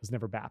Jesus but was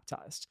never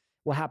baptized?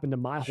 What happened to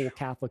my whole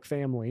Catholic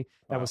family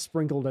that was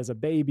sprinkled as a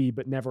baby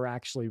but never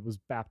actually was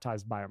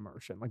baptized by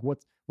immersion? Like what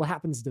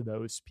happens to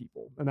those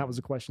people? And that was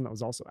a question that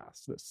was also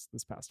asked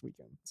this past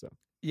weekend. So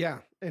yeah,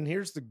 and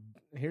here's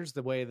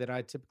the way that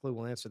I typically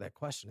will answer that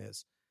question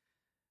is,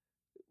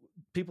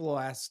 people will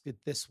ask it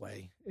this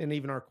way, and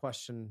even our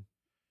question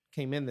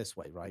came in this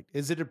way, right?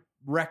 Is it a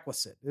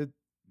requisite?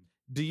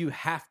 Do you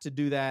have to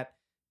do that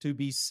to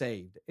be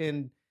saved?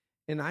 And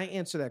I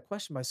answer that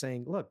question by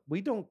saying, look,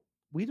 we don't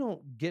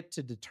get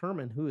to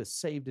determine who is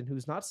saved and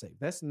who's not saved.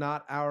 That's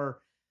not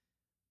our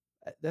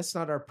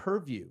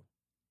purview.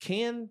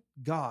 Can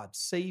God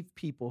save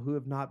people who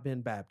have not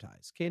been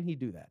baptized? Can he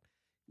do that?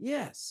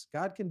 Yes,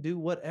 God can do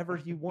whatever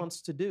he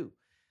wants to do.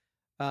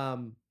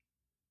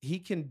 He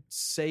can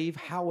save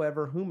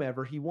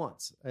whomever he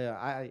wants.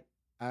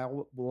 I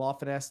will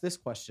often ask this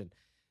question: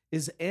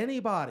 is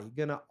anybody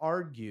going to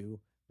argue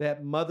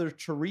that Mother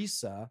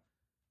Teresa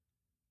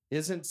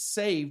isn't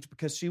saved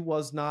because she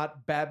was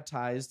not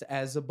baptized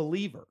as a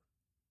believer?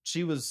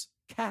 She was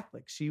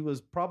Catholic. She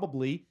was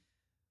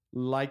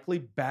likely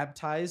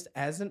baptized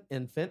as an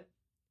infant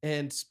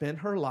and spent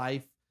her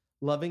life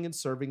loving and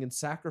serving and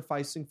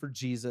sacrificing for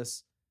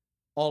Jesus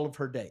all of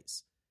her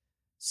days.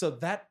 So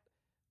that,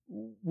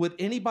 would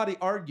anybody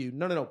argue,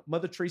 no,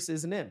 Mother Teresa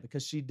isn't in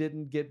because she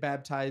didn't get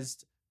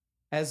baptized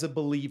as a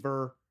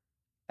believer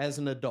as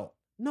an adult?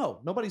 No,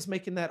 nobody's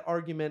making that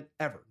argument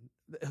ever.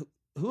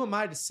 Who am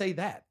I to say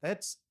that?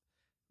 That's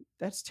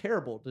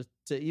terrible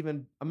to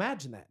even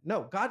imagine that.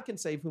 No, God can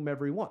save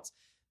whomever he wants.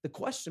 The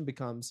question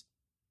becomes,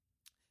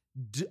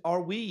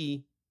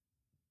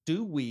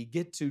 do we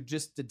get to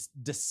just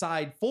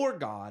decide for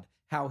God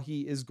how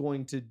he is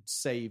going to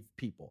save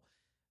people?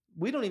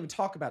 We don't even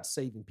talk about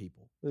saving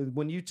people.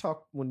 When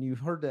you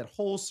heard that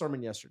whole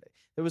sermon yesterday,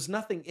 there was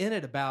nothing in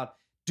it about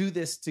do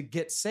this to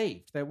get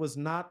saved. That was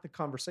not the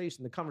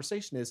conversation. The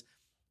conversation is,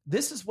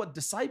 this is what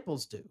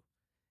disciples do.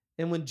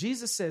 And when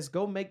Jesus says,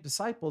 go make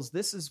disciples,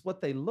 this is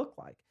what they look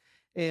like.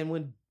 And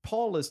when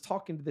Paul is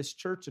talking to this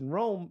church in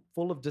Rome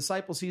full of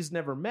disciples he's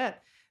never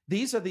met,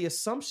 these are the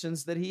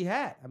assumptions that he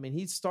had. I mean,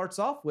 he starts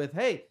off with,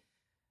 hey,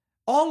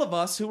 all of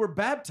us who were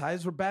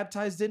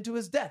baptized into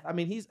his death. I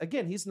mean,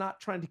 he's not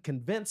trying to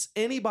convince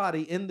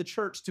anybody in the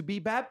church to be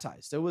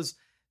baptized. It was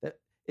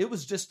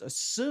just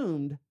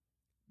assumed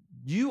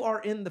you are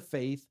in the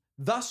faith,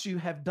 thus you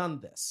have done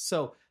this.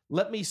 So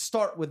let me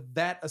start with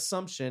that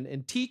assumption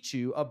and teach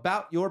you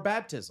about your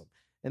baptism.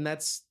 And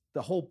that's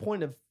the whole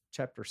point of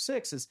chapter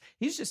 6, is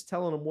he's just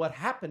telling them what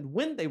happened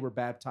when they were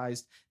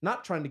baptized,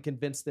 not trying to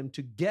convince them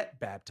to get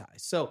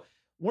baptized. So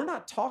we're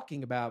not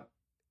talking about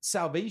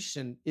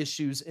salvation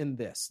issues in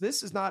this.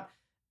 This is not,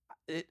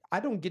 I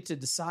don't get to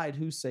decide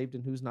who's saved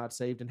and who's not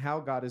saved and how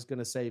God is going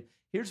to save.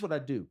 Here's what I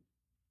do.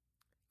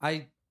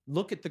 I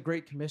look at the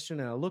Great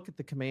Commission and I look at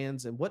the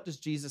commands and what does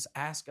Jesus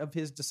ask of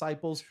his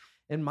disciples?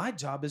 And my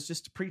job is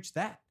just to preach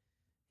that.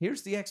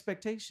 Here's the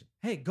expectation.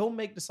 Hey, go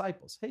make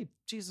disciples. Hey,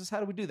 Jesus, how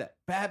do we do that?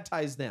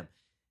 Baptize them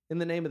in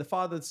the name of the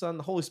Father, the Son,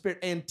 the Holy Spirit,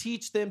 and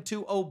teach them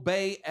to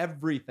obey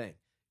everything.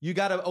 You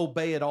got to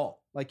obey it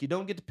all. Like, you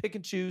don't get to pick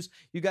and choose.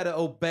 You got to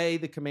obey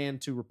the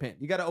command to repent.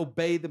 You got to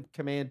obey the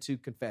command to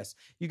confess.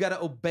 You got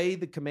to obey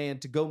the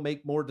command to go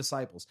make more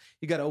disciples.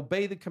 You got to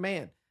obey the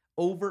command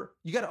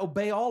you got to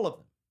obey all of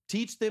them.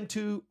 Teach them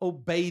to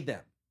obey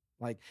them.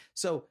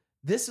 So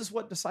this is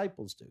what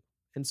disciples do.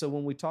 And so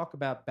when we talk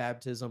about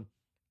baptism,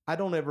 I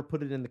don't ever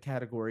put it in the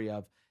category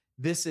of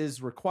this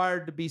is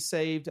required to be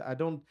saved.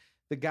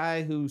 The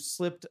guy who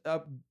slipped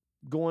up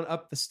going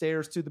up the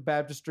stairs to the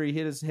baptistry,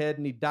 hit his head,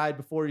 and he died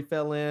before he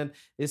fell in.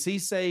 Is he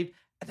saved?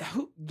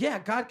 Yeah,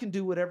 God can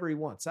do whatever he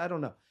wants. I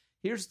don't know.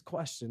 Here's the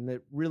question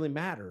that really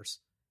matters.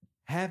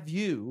 Have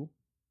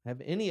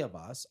any of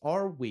us,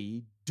 are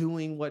we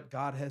doing what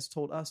God has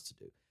told us to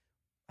do?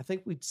 I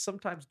think we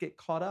sometimes get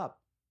caught up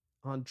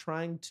on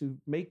trying to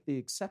make the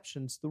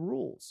exceptions the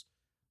rules.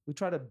 We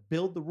try to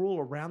build the rule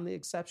around the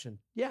exception.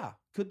 Yeah,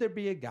 could there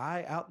be a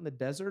guy out in the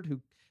desert who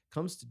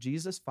comes to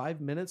Jesus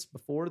 5 minutes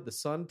before the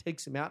sun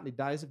takes him out and he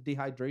dies of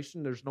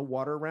dehydration? There's no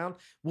water around.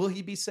 Will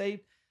he be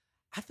saved?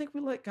 I think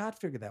we let God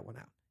figure that one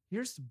out.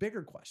 Here's the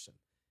bigger question.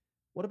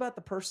 What about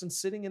the person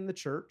sitting in the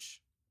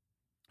church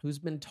who's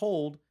been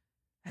told,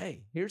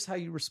 hey, here's how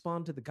you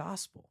respond to the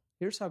gospel.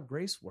 Here's how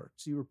grace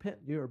works. You repent,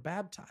 you are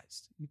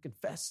baptized. You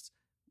confess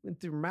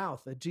with your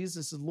mouth that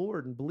Jesus is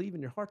Lord and believe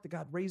in your heart that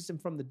God raised him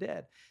from the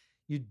dead.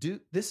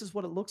 This is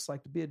what it looks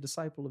like to be a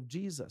disciple of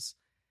Jesus.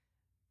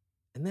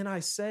 And then I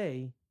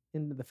say,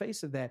 in the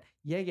face of that,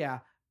 yeah,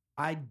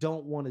 I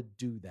don't want to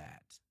do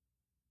that,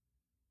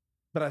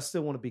 but I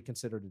still want to be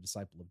considered a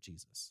disciple of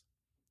Jesus.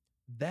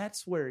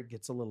 That's where it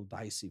gets a little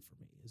dicey for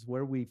me, is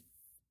where we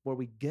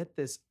get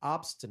this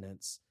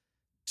obstinance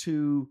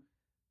to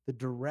the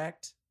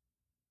direct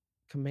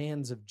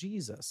commands of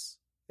Jesus,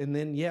 and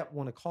then yet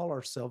want to call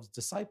ourselves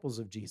disciples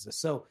of Jesus.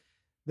 So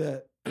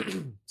there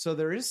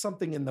is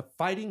something in the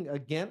fighting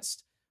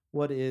against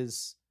what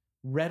is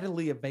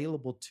readily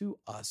available to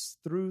us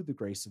through the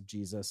grace of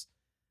Jesus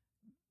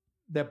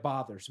that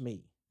bothers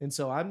me. And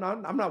so I'm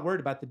not worried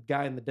about the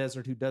guy in the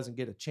desert who doesn't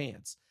get a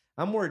chance.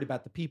 I'm worried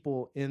about the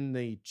people in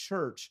the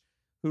church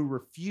who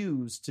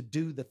refuse to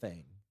do the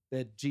thing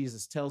that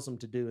Jesus tells them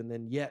to do, and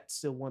then yet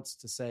still wants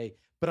to say,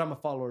 but I'm a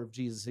follower of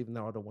Jesus, even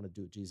though I don't want to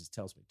do what Jesus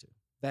tells me to.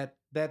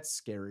 That's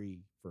scary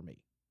for me.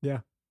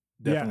 Yeah.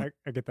 Definitely. Yeah,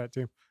 I get that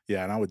too.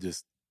 Yeah, and I would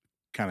just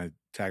kind of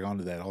tag on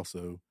to that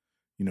also.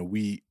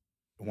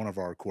 One of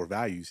our core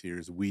values here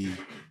is we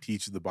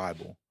teach the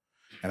Bible.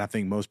 And I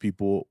think most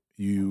people,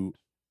 you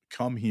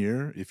come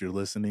here, if you're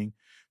listening,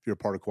 if you're a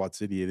part of Quad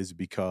City, it is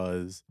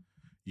because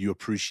you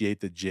appreciate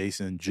that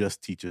Jason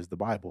just teaches the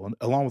Bible, and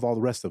along with all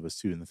the rest of us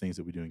too, and the things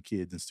that we do in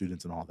kids and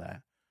students and all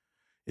that.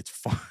 It's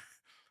fun.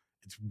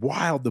 It's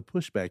wild, the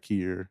pushback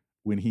here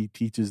when he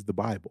teaches the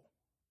Bible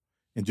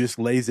and just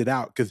lays it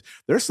out. Because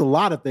there's a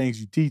lot of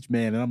things you teach,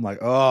 man, and I'm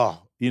like, I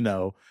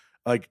don't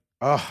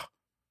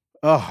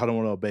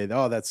want to obey that.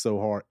 Oh, that's so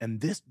hard.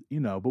 And this,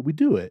 but we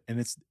do it.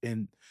 And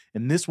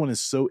this one is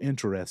so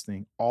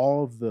interesting.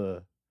 All of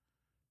the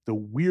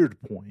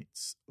weird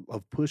points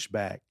of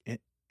pushback. And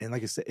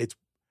like I said,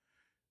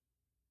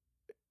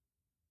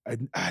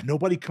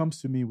 nobody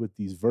comes to me with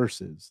these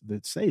verses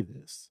that say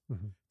this.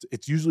 Mm-hmm.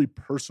 It's usually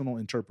personal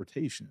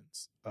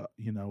interpretations,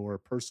 or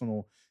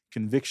personal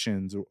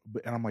convictions. And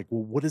I'm like,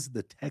 well, what does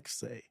the text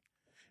say?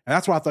 And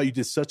that's why I thought you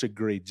did such a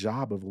great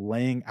job of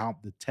laying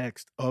out the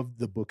text of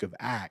the book of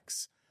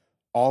Acts,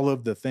 all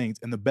of the things.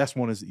 And the best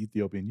one is the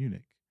Ethiopian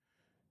eunuch.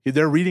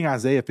 They're reading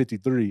Isaiah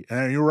 53,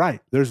 and you're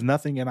right. There's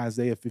nothing in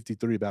Isaiah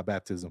 53 about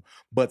baptism,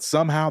 but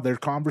somehow their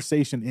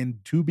conversation in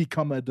to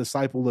become a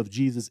disciple of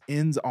Jesus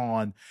ends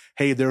on,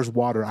 hey, there's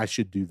water. I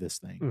should do this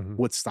thing. Mhm.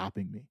 What's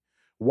stopping me?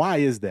 Why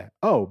is that?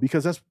 Oh,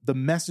 because that's the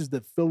message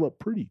that Philip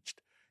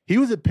preached. He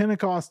was at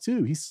Pentecost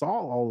too. He saw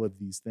all of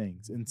these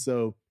things. And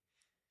so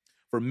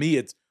for me,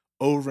 it's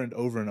over and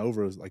over and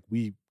over. It's like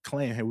we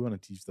claim, hey, we want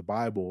to teach the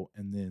Bible.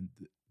 And then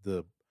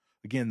the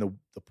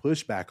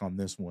pushback on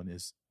this one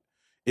is,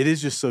 it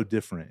is just so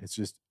different.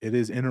 It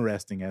is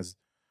interesting as,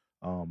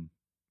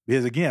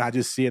 because again, I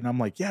just see it and I'm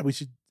like, yeah,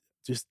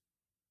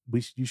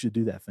 you should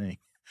do that thing.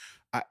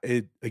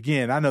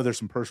 I know there's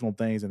some personal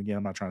things. And again,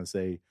 I'm not trying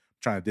to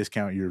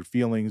discount your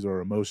feelings or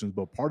emotions,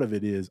 but part of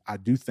it is, I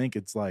do think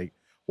it's like,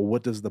 well,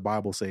 what does the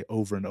Bible say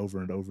over and over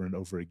and over and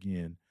over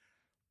again?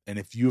 And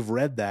if you've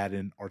read that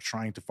and are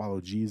trying to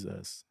follow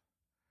Jesus,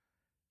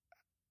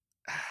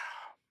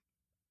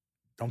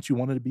 don't you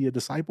want to be a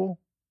disciple?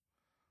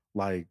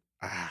 Like,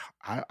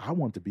 I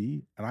want to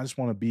be, and I just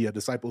want to be a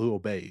disciple who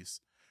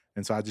obeys.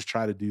 And so I just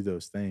try to do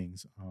those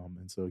things.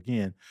 And so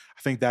again,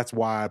 I think that's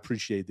why I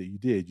appreciate that you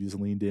did. You just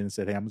leaned in and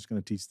said, hey, I'm just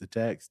going to teach the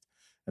text,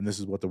 and this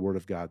is what the Word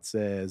of God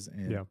says.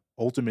 And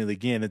ultimately,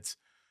 again, it's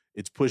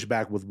pushed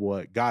back with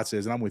what God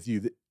says. And I'm with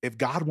you. If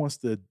God wants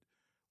to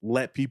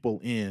let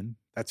people in,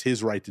 that's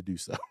his right to do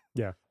so.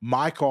 Yeah.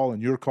 My call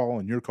and your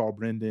call,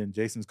 Brendan,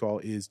 Jason's call,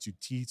 is to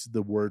teach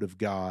the Word of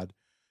God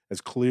as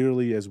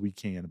clearly as we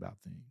can about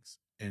things.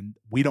 And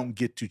we don't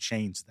get to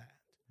change that.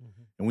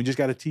 Mm-hmm. And we just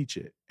got to teach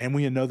it. And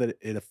we know that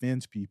it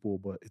offends people,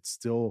 but it's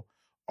still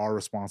our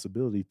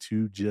responsibility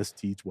to just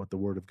teach what the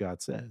Word of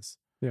God says.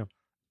 Yeah.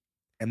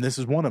 And this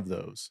is one of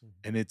those.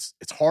 Mm-hmm. And it's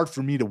hard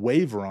for me to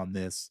waver on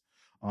this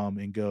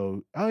and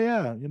go, oh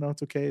yeah,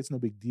 it's okay. It's no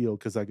big deal.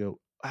 Cause I go,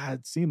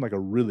 it seemed like a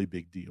really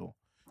big deal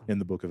in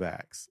the book of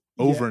Acts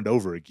over and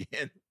over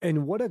again.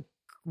 And what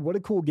a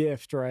cool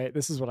gift, right?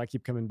 This is what I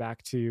keep coming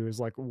back to, is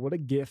like, what a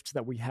gift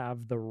that we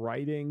have the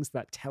writings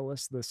that tell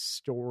us the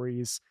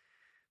stories,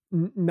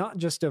 not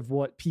just of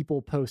what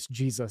people post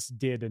Jesus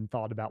did and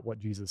thought about what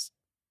Jesus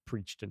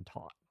preached and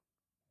taught,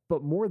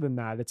 but more than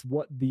that, it's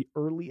what the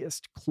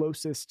earliest,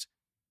 closest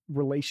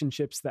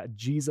relationships that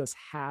Jesus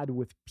had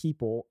with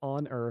people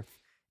on earth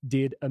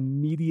did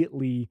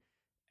immediately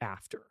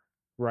after,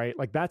 right?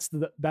 Like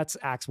that's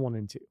Acts 1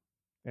 and 2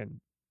 and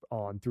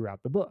on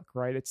throughout the book,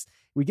 right?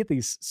 We get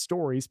these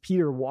stories,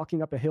 Peter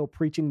walking up a hill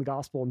preaching the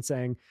gospel and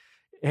saying,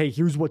 hey,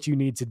 here's what you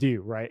need to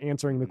do, right?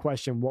 Answering the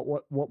question,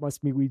 what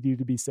must we do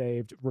to be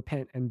saved?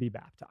 Repent and be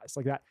baptized.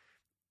 Like that.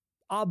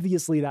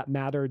 Obviously that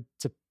mattered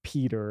to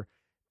Peter.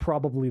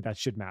 Probably that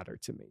should matter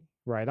to me,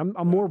 right? I'm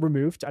more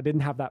removed. I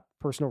didn't have that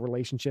personal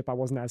relationship. I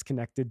wasn't as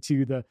connected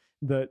to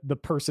the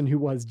person who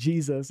was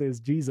Jesus is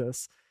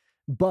Jesus.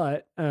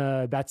 But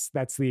that's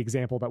the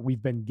example that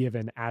we've been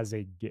given as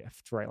a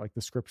gift, right? Like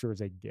the scripture is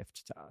a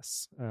gift to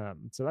us.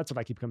 So that's what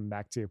I keep coming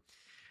back to.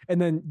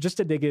 And then just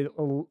to dig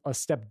a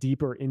step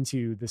deeper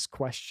into this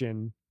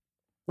question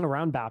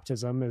around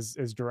baptism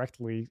is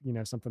directly,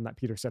 something that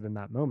Peter said in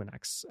that moment,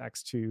 Acts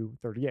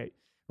 2:38.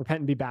 Repent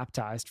and be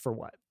baptized for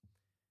what?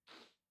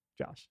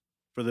 Josh?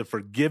 For the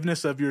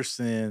forgiveness of your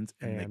sins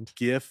and the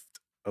gift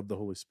of the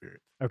Holy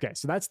Spirit. Okay,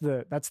 so that's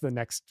the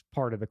next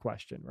part of the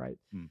question, right?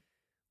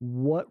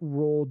 What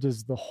role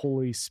does the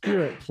Holy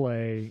Spirit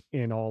play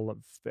in all of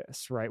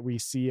this, right? We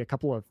see a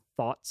couple of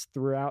thoughts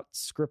throughout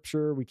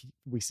Scripture.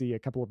 We see a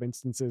couple of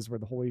instances where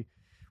the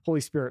Holy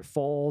Spirit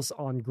falls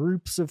on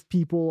groups of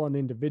people, on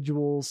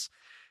individuals.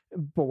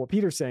 But what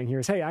Peter's saying here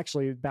is, hey,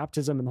 actually,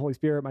 baptism and the Holy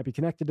Spirit might be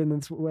connected in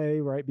this way,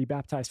 right? Be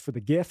baptized for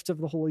the gift of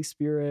the Holy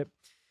Spirit.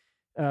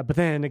 But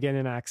then again,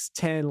 in Acts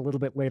 10, a little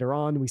bit later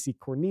on, we see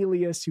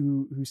Cornelius,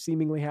 who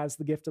seemingly has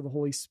the gift of the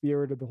Holy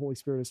Spirit, or the Holy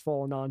Spirit has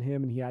fallen on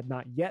him, and he had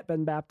not yet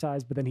been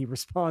baptized, but then he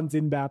responds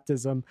in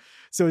baptism.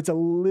 So it's a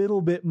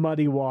little bit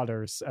muddy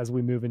waters as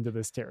we move into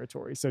this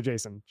territory. So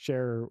Jason,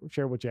 share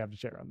what you have to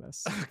share on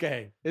this.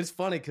 Okay. It's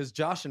funny because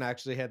Josh and I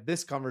actually had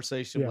this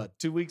conversation,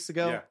 2 weeks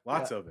ago? Yeah,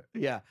 lots of it.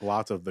 Yeah.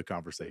 Lots of the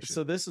conversation.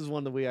 So this is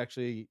one that we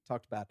actually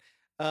talked about.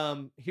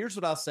 Here's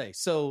what I'll say.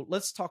 So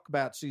let's talk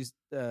about,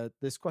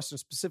 this question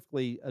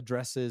specifically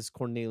addresses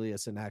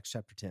Cornelius in Acts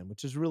chapter 10,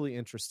 which is a really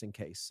interesting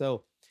case.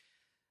 So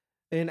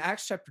in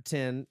Acts chapter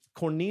 10,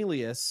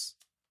 Cornelius,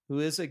 who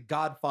is a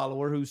God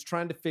follower, who's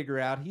trying to figure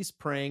out, he's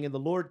praying, and the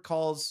Lord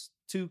calls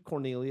to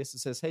Cornelius and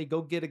says, hey,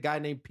 go get a guy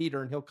named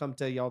Peter and he'll come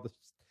tell you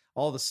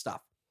all the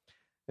stuff.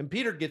 And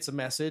Peter gets a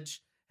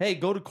message. Hey,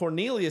 go to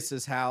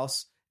Cornelius's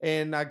house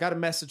and I got a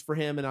message for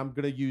him and I'm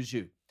going to use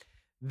you.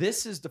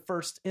 This is the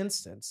first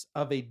instance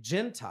of a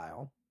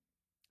Gentile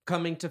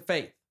coming to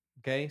faith.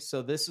 Okay,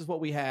 so this is what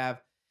we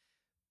have,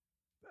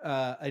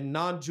 a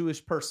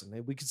non-Jewish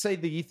person. We could say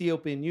the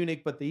Ethiopian eunuch,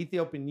 but the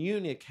Ethiopian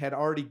eunuch had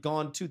already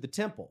gone to the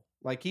temple.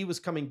 Like he was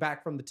coming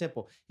back from the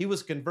temple. He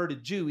was a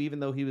converted Jew, even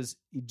though he was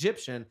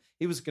Egyptian.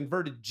 He was a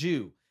converted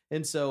Jew.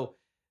 And so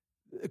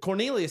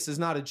Cornelius is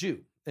not a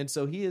Jew. And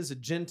so he is a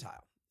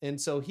Gentile.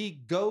 And so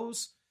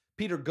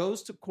Peter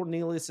goes to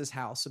Cornelius's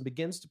house and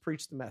begins to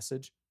preach the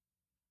message.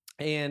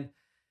 And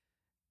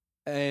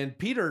And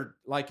Peter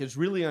like is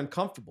really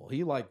uncomfortable.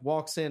 He like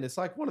walks in. It's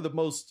like one of the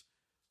most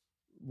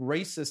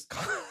racist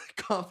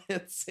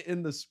comments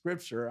in the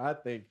scripture, I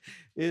think,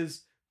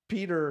 is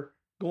Peter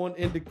going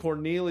into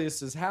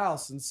Cornelius's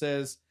house and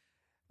says,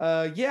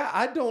 yeah,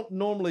 I don't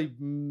normally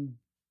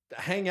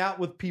hang out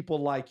with people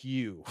like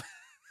you.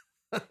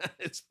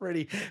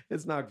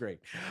 It's not great.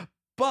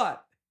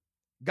 But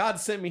God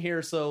sent me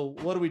here, so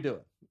what are we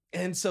doing?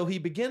 And so he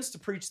begins to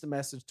preach the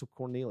message to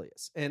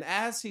Cornelius. And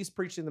as he's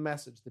preaching the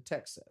message, the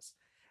text says,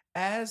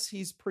 as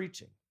he's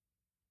preaching,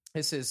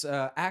 it says,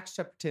 Acts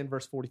chapter 10,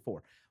 verse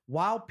 44,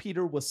 while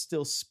Peter was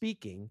still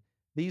speaking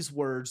these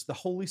words, the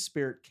Holy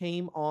Spirit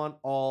came on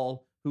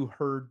all who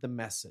heard the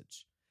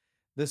message.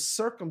 The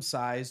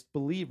circumcised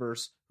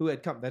believers who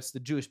had come, that's the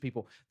Jewish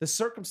people, the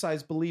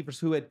circumcised believers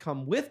who had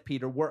come with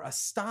Peter were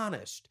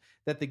astonished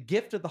that the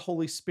gift of the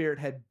Holy Spirit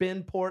had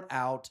been poured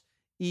out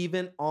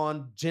even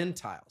on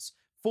Gentiles,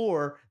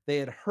 for they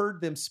had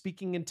heard them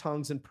speaking in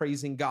tongues and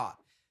praising God.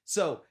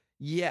 So,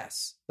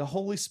 yes, the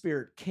Holy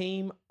Spirit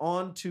came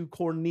onto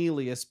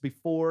Cornelius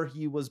before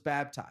he was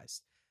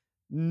baptized.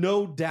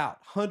 No doubt,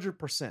 100%.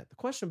 The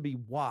question would be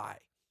why?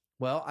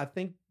 Well, I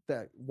think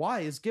that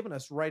why is given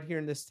us right here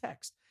in this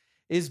text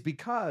is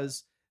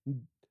because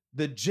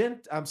the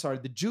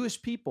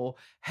Jewish people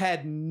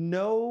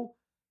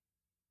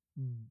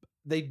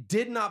they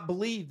did not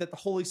believe that the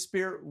Holy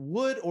Spirit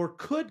would or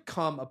could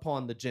come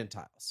upon the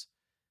Gentiles.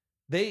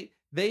 They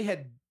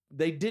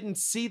didn't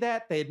see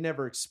that. They had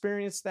never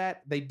experienced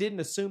that. They didn't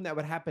assume that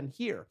would happen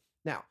here.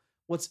 Now,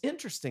 what's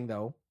interesting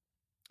though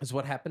is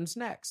what happens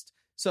next.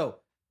 So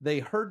they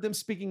heard them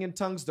speaking in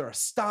tongues. They're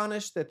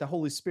astonished that the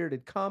Holy Spirit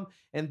had come.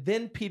 And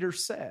then Peter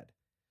said,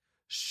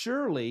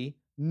 surely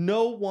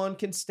no one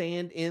can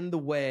stand in the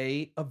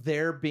way of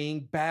their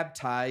being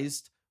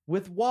baptized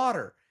with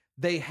water.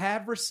 They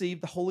have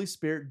received the Holy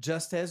Spirit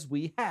just as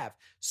we have.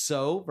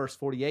 So, verse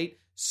 48,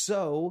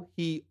 so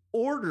he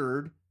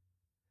ordered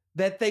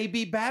that they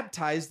be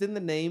baptized in the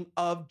name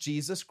of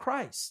Jesus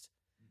Christ.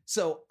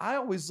 So I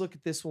always look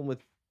at this one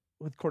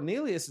with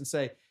Cornelius and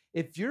say,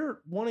 if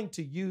you're wanting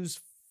to use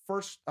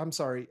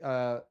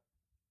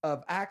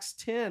of Acts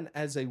 10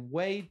 as a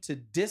way to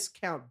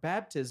discount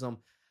baptism,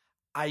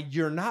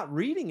 you're not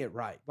reading it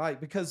right.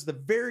 Because the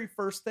very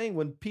first thing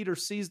when Peter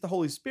sees the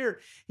Holy Spirit,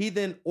 he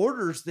then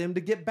orders them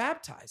to get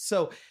baptized.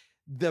 So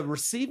the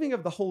receiving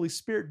of the Holy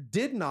Spirit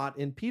did not,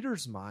 in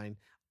Peter's mind,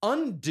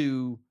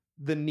 undo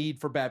the need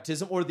for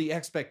baptism or the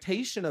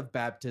expectation of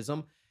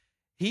baptism.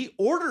 He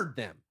ordered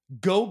them,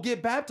 go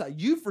get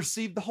baptized. You've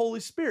received the Holy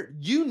Spirit.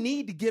 You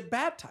need to get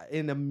baptized.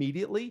 And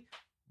immediately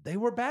they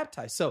were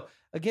baptized. So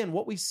again,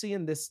 what we see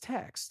in this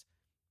text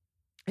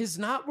is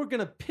not we're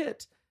going to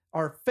pit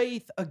our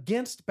faith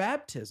against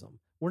baptism.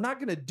 We're not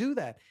going to do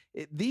that.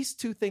 These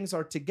two things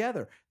are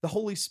together. The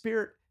Holy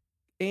Spirit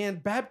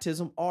and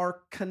baptism are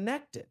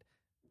connected.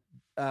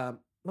 Let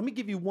me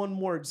give you one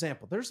more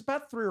example. There's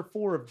about 3 or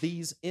 4 of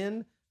these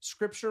in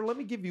Scripture. Let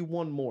me give you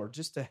one more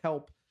just to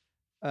help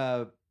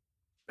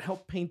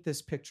paint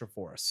this picture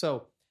for us.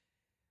 So,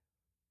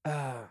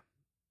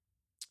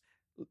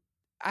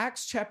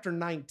 Acts chapter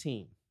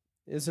 19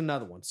 is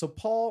another one. So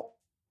Paul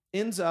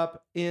ends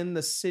up in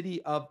the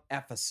city of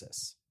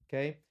Ephesus.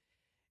 Okay.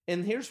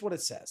 And here's what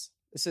it says.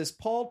 It says,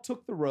 Paul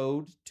took the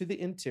road to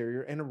the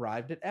interior and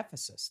arrived at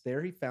Ephesus.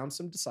 There he found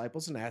some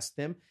disciples and asked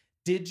them,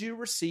 did you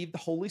receive the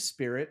Holy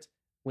Spirit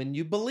when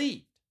you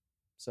believed?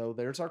 So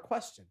there's our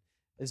question.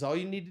 Is all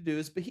you need to do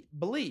is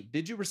believe.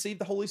 Did you receive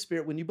the Holy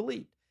Spirit when you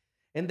believed?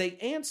 And they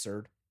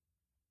answered,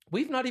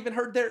 we've not even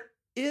heard there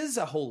is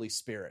a Holy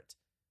Spirit.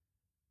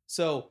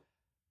 So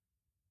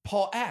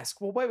Paul asked,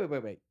 well,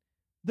 wait.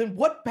 Then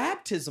what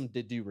baptism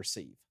did you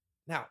receive?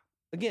 Now,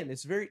 again,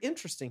 it's very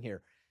interesting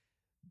here.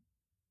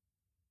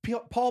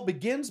 Paul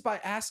begins by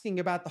asking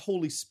about the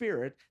Holy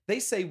Spirit. They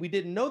say we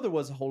didn't know there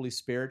was a Holy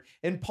Spirit.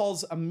 And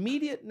Paul's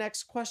immediate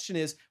next question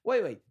is,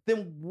 wait,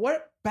 then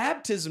what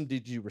baptism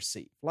did you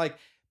receive? Like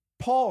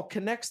Paul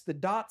connects the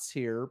dots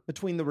here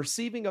between the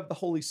receiving of the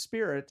Holy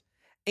Spirit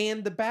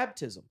and the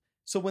baptism.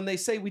 So when they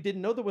say we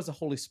didn't know there was a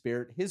Holy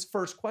Spirit, his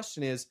first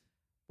question is,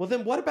 well,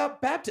 then what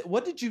about baptism?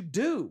 What did you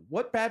do?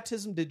 What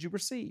baptism did you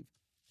receive?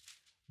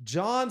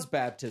 John's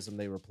baptism,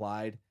 they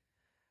replied.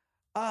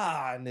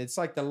 And it's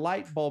like the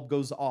light bulb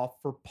goes off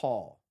for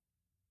Paul.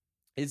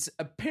 It's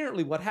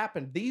apparently what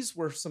happened. These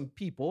were some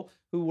people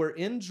who were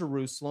in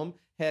Jerusalem,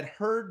 had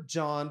heard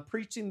John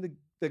preaching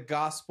the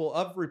gospel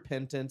of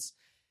repentance.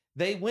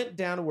 They went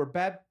down and were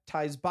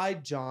baptized by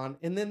John,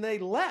 and then they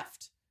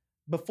left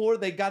before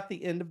they got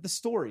the end of the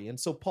story. And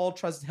so Paul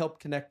tries to help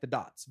connect the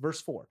dots.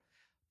 Verse 4.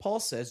 Paul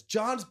says,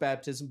 John's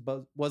baptism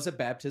was a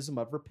baptism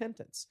of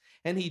repentance,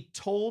 and he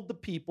told the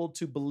people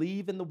to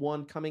believe in the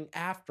one coming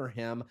after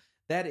him,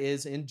 that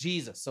is, in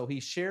Jesus. So he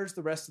shares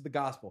the rest of the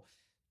gospel.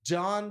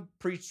 John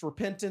preached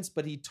repentance,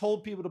 but he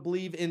told people to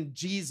believe in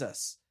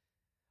Jesus.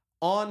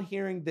 On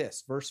hearing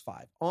this, verse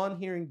 5, on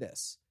hearing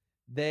this,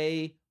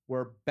 they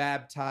were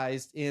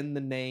baptized in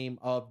the name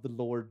of the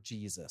Lord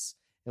Jesus.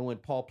 And when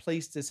Paul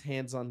placed his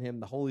hands on him,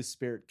 the Holy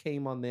Spirit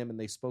came on them, and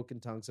they spoke in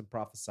tongues and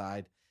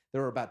prophesied.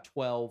 There were about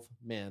 12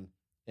 men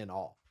in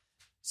all.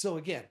 So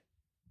again,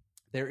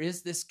 there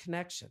is this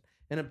connection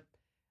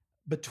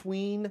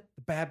between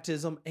the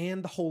baptism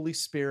and the Holy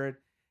Spirit.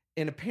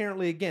 And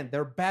apparently, again,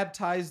 they're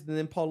baptized, and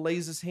then Paul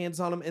lays his hands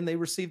on them and they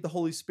receive the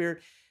Holy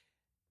Spirit.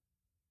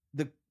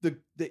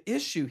 The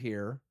issue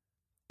here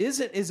is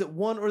it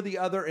one or the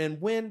other? And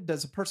when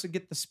does a person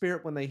get the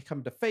Spirit? When they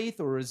come to faith,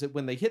 or is it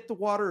when they hit the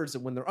water? Or is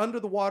it when they're under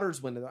the water?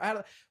 Is when they're out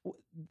of?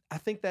 I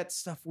think that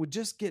stuff would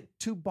just get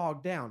too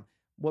bogged down.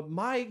 What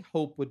my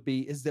hope would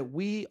be is that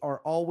we are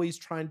always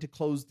trying to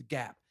close the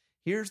gap.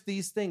 Here's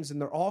these things, and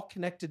they're all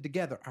connected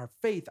together. Our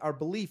faith, our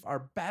belief,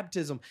 our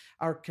baptism,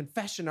 our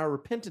confession, our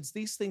repentance,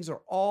 these things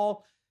are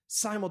all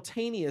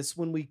simultaneous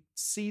when we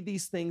see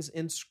these things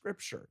in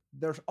Scripture.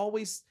 They're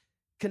always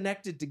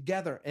connected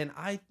together, and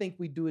I think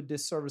we do a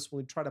disservice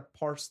when we try to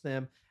parse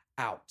them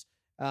out.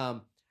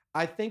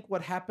 I think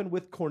what happened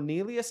with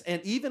Cornelius,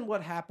 and even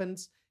what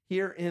happens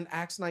here in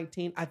Acts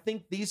 19, I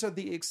think these are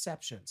the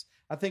exceptions.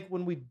 I think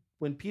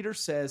when Peter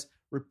says,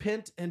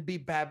 repent and be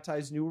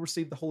baptized and you will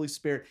receive the Holy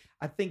Spirit,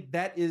 I think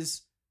that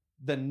is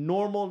the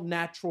normal,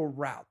 natural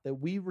route, that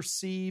we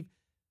receive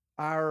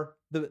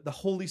the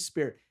Holy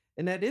Spirit.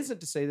 And that isn't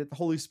to say that the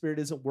Holy Spirit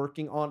isn't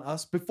working on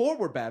us before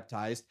we're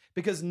baptized,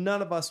 because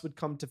none of us would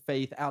come to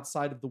faith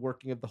outside of the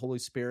working of the Holy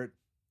Spirit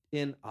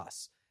in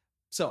us.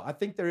 So I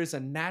think there is a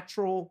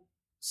natural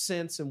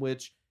sense in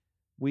which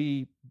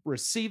we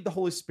receive the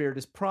Holy Spirit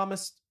as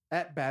promised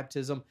at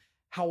baptism.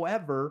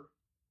 However,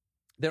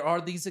 there are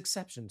these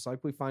exceptions, like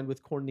we find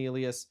with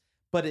Cornelius,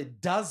 but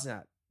it does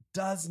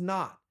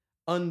not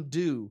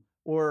undo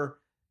or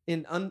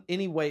in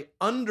any way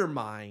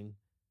undermine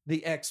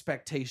the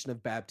expectation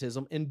of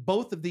baptism. In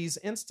both of these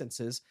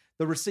instances,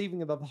 the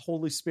receiving of the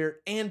Holy Spirit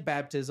and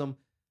baptism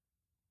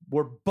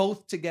were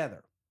both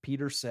together.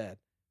 Peter said,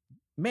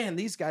 man,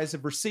 these guys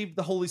have received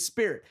the Holy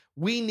Spirit.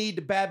 We need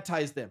to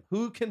baptize them.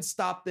 Who can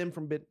stop them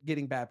from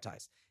getting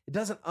baptized? It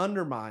doesn't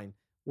undermine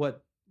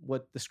what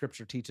the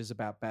Scripture teaches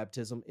about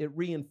baptism. It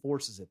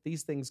reinforces it.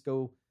 These things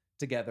go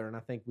together, and I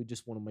think we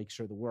just want to make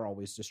sure that we're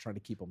always just trying to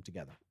keep them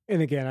together.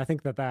 And again, I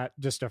think that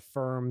just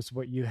affirms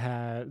what you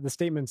had, the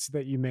statements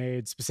that you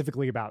made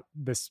specifically about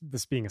this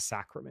being a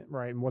sacrament,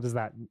 right? And what does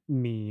that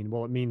mean?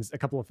 Well, it means a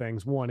couple of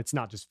things. One, it's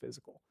not just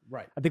physical.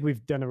 Right. I think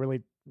we've done a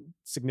really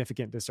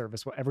significant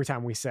disservice every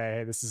time we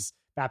say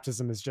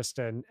baptism is just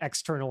an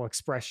external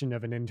expression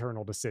of an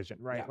internal decision,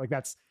 right? Yeah. Like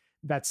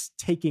that's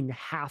taking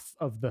half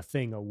of the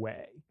thing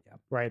away,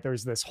 right?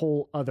 There's this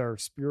whole other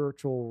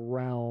spiritual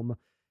realm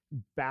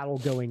battle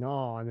going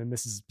on, and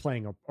this is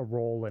playing a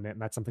role in it,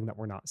 and that's something that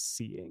we're not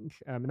seeing.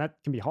 And that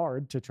can be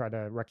hard to try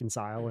to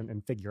reconcile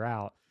and figure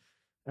out.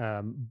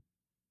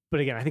 But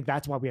again, I think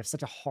that's why we have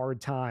such a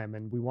hard time,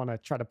 and we want to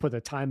try to put a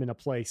time and a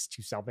place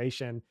to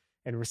salvation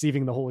and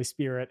receiving the Holy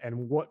Spirit,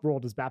 and what role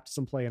does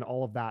baptism play in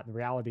all of that. And the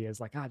reality is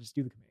just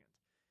do the command.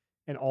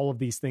 And all of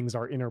these things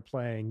are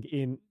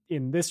interplaying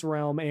in this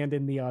realm and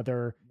in the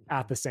other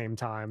at the same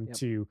time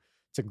to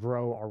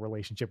grow our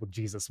relationship with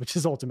Jesus, which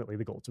is ultimately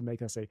the goal, to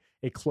make us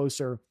a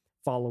closer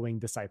following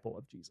disciple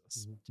of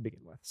Jesus to begin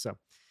with. So,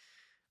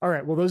 all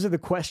right, well, those are the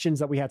questions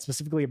that we had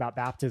specifically about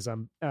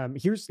baptism.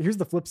 Here's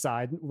the flip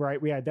side,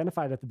 right? We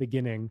identified at the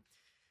beginning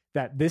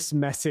that this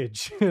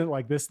message,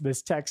 like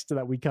this text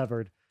that we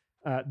covered,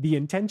 the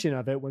intention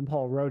of it when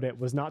Paul wrote it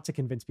was not to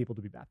convince people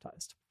to be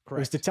baptized. Correct.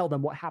 It was to tell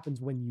them what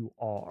happens when you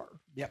are.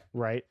 Yep.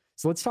 Right?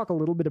 So let's talk a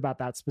little bit about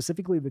that,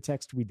 specifically the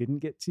text we didn't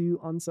get to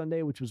on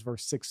Sunday, which was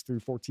verse 6 through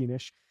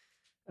 14-ish.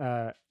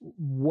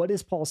 What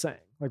is Paul saying?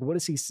 Like, what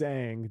is he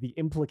saying the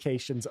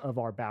implications of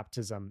our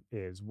baptism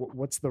is?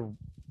 What's the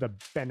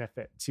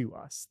benefit to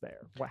us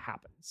there? What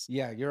happens?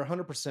 Yeah, you're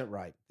 100%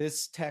 right.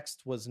 This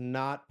text was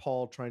not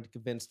Paul trying to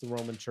convince the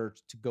Roman church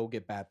to go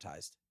get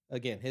baptized.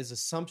 Again, his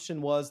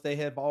assumption was they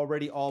have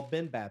already all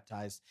been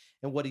baptized.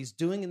 And what he's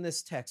doing in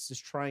this text is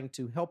trying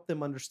to help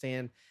them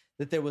understand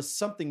that there was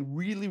something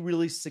really,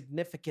 really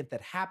significant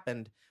that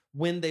happened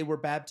when they were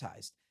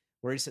baptized,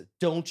 where he said,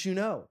 don't you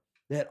know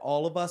that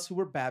all of us who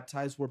were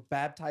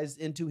baptized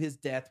into his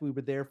death? We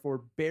were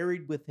therefore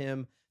buried with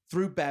him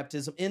through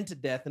baptism into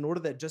death, in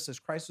order that just as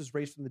Christ was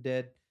raised from the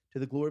dead to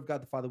the glory of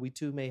God the Father, we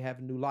too may have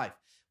a new life.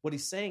 What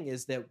he's saying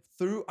is that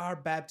through our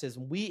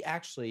baptism, we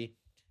actually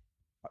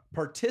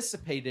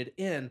participated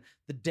in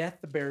the death,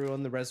 the burial,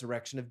 and the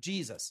resurrection of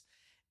Jesus.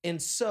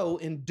 And so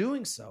in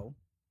doing so,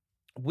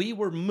 we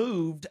were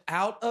moved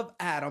out of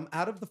Adam,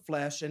 out of the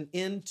flesh, and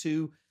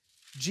into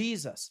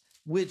Jesus,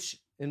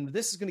 and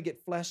this is going to get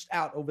fleshed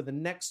out over the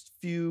next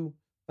few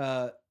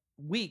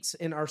weeks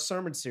in our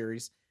sermon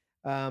series,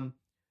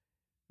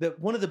 that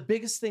one of the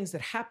biggest things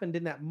that happened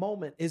in that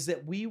moment is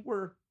that we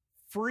were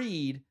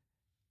freed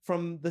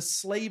from the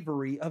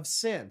slavery of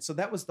sin. So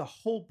that was the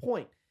whole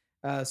point.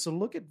 So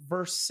look at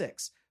verse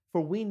 6.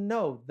 For we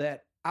know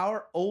that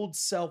our old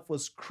self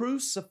was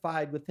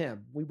crucified with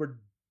him.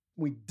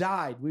 We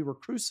died, we were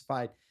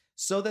crucified,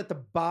 so that the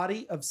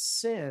body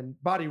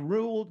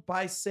ruled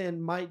by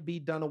sin might be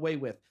done away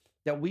with,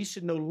 that we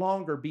should no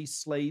longer be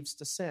slaves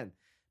to sin,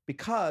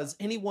 because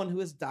anyone who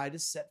has died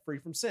is set free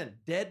from sin.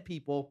 Dead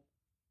people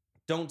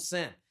Don't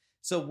sin.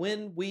 So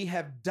when we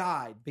have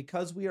died,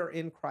 because we are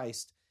in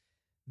Christ,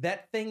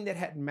 that thing that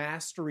had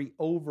mastery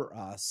over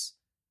us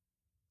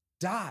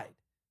died.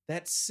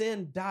 That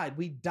sin died.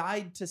 We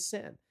died to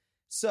sin.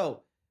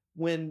 So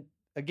when,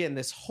 again,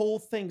 this whole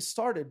thing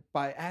started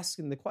by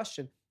asking the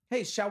question,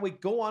 hey, shall we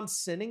go on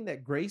sinning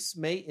that grace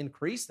may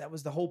increase? That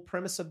was the whole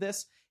premise of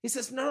this. He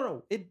says,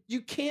 no,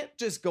 you can't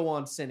just go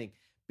on sinning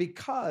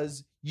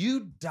because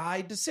you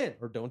died to sin.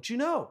 Or don't you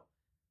know?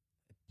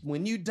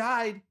 When you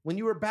died, when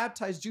you were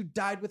baptized, you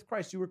died with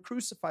Christ. You were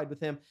crucified with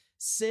him.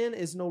 Sin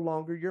is no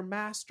longer your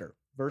master.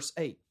 Verse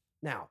 8.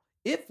 Now,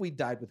 if we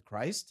died with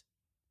Christ,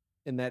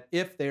 and that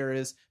if there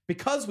is,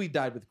 because we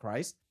died with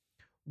Christ,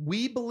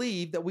 we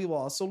believe that we will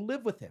also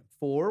live with him.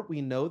 For we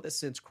know that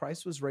since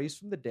Christ was raised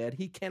from the dead,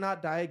 he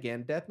cannot die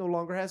again. Death no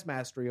longer has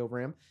mastery over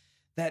him.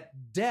 That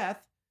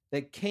death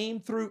that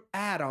came through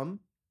Adam,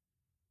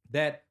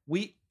 that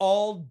we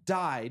all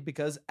died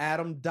because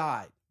Adam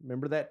died.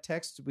 Remember that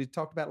text we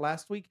talked about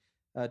last week,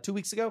 2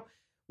 weeks ago?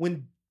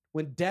 When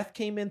death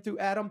came in through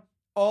Adam,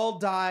 all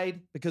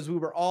died because we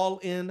were all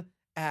in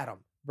Adam.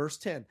 Verse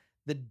 10,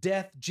 the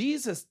death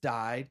Jesus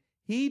died,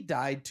 he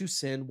died to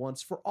sin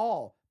once for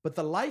all. But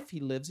the life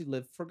he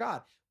lived for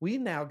God. We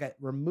now got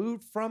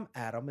removed from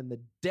Adam, and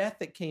the death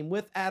that came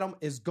with Adam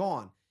is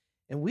gone.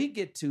 And we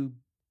get to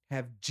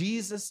have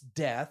Jesus'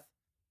 death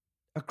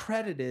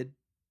accredited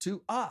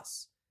to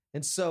us.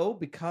 And so,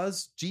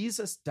 because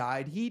Jesus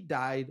died, he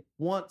died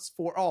once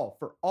for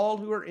all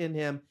who are in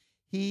him.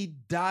 He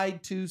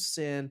died to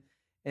sin,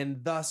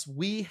 and thus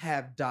we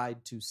have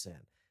died to sin.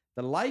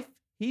 The life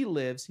he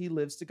lives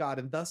to God,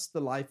 and thus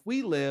the life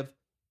we live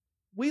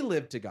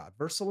to God.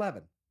 Verse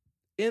 11,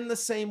 in the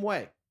same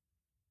way,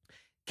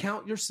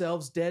 count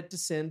yourselves dead to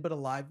sin, but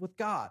alive with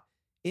God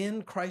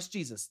in Christ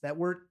Jesus. That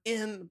word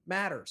in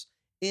matters.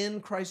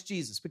 In Christ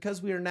Jesus,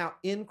 because we are now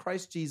in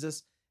Christ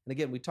Jesus. And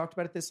again, we talked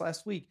about it this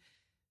last week.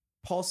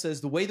 Paul says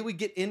the way that we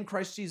get in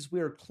Christ Jesus, we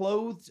are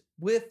clothed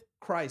with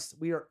Christ.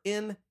 We are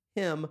in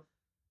him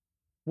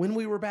when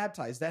we were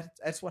baptized.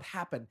 That's what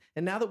happened.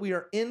 And now that we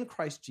are in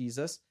Christ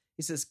Jesus,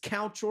 he says,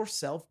 count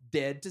yourself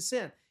dead to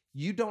sin.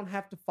 You don't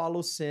have to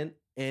follow sin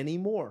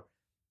anymore.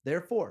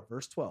 Therefore,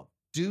 verse 12,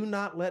 do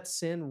not let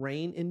sin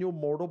reign in your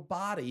mortal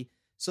body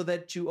so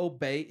that you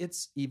obey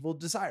its evil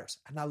desires.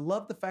 And I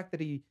love the fact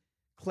that he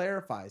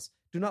clarifies,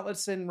 do not let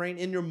sin reign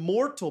in your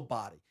mortal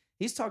body.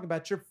 He's talking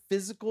about your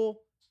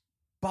physical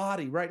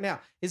body right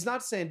now. He's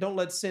not saying don't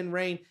let sin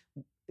reign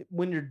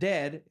when you're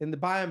dead in the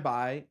by and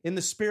by, in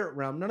the spirit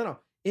realm. No.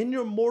 In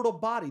your mortal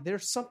body,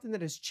 there's something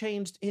that has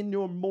changed in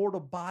your mortal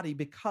body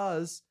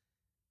because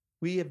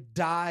we have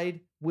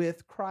died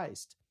with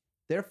Christ.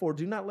 Therefore,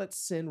 do not let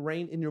sin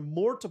reign in your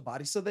mortal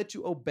body so that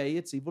you obey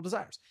its evil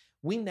desires.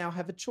 We now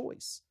have a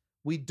choice.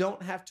 We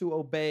don't have to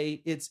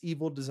obey its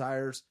evil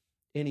desires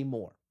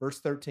anymore.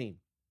 Verse 13,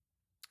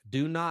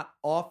 do not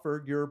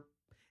offer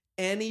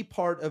any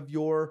part of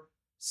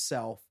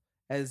yourself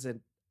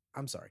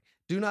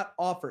do not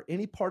offer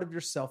any part of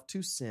yourself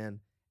to sin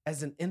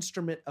as an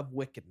instrument of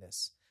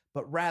wickedness,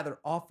 but rather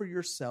offer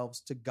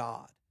yourselves to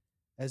God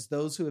as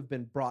those who have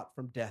been brought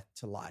from death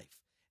to life,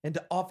 and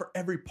to offer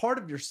every part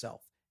of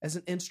yourself as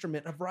an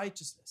instrument of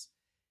righteousness.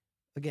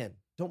 Again,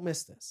 don't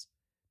miss this.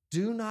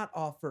 Do not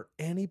offer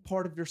any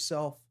part of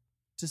yourself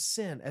to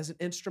sin as an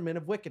instrument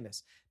of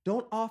wickedness.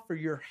 Don't offer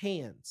your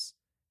hands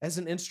as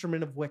an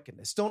instrument of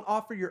wickedness. Don't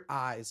offer your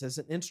eyes as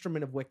an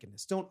instrument of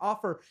wickedness. Don't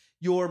offer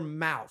your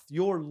mouth,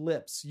 your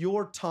lips,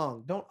 your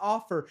tongue. Don't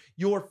offer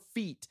your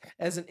feet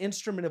as an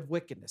instrument of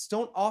wickedness.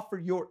 Don't offer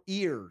your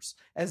ears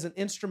as an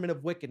instrument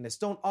of wickedness.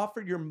 Don't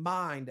offer your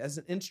mind as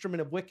an instrument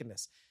of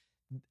wickedness.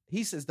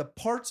 He says the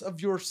parts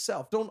of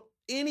yourself, don't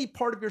any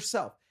part of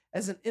yourself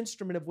as an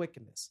instrument of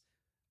wickedness.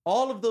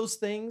 All of those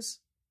things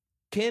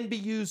can be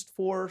used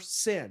for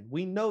sin.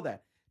 We know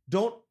that.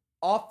 Don't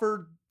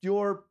offer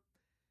your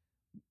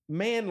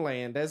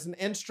manland as an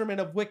instrument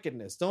of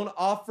wickedness. Don't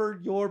offer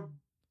your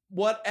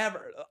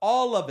whatever,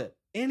 all of it,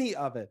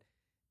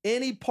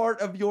 any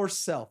part of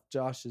yourself.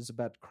 Josh is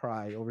about to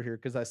cry over here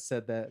because I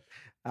said that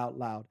out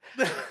loud.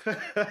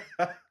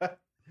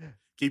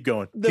 Keep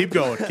going,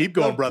 brother. Keep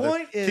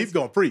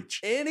going,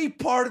 preach. Any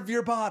part of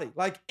your body,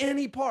 like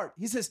any part.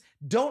 He says,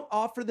 don't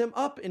offer them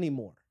up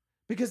anymore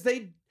because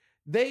they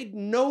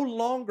no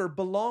longer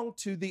belong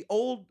to the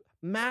old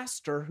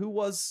master who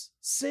was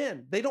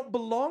sin. They don't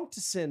belong to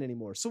sin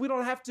anymore. So we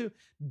don't have to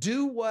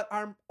do what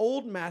our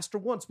old master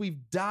wants. We've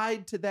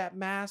died to that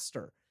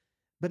master.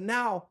 But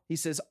now he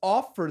says,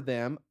 offer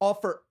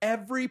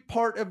every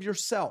part of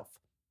yourself.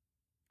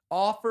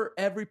 Offer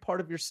every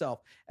part of yourself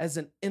as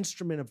an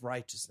instrument of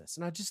righteousness.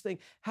 And I just think,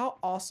 how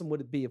awesome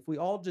would it be if we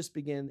all just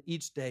begin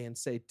each day and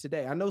say,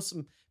 today, I know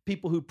some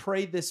people who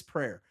pray this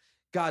prayer.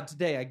 God,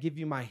 today I give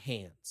you my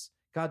hands.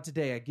 God,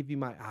 today I give you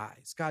my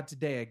eyes. God,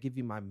 today I give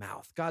you my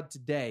mouth. God,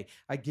 today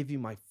I give you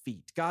my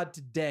feet. God,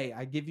 today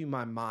I give you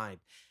my mind.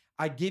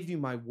 I give you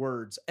my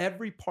words.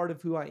 Every part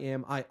of who I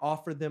am, I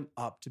offer them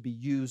up to be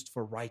used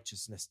for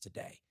righteousness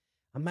today.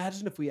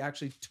 Imagine if we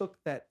actually took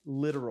that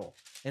literal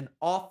and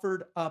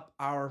offered up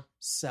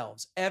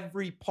ourselves,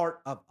 every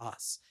part of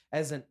us,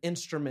 as an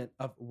instrument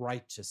of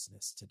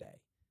righteousness today.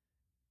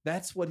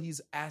 That's what he's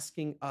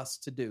asking us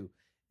to do,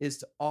 is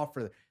to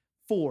offer.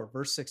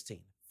 Verse 16,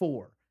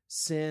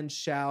 sin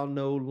shall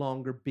no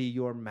longer be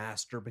your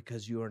master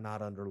because you are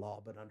not under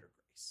law, but under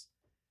grace.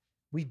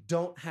 We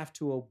don't have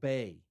to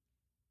obey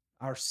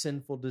our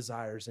sinful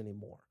desires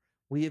anymore.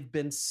 We have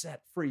been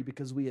set free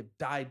because we have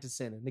died to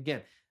sin. And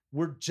again,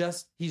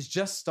 he's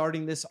just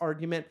starting this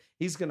argument.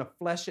 He's going to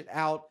flesh it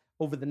out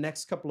over the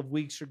next couple of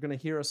weeks. You're going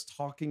to hear us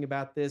talking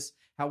about this,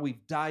 how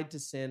we've died to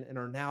sin and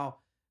are now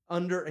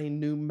under a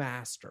new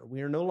master.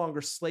 We are no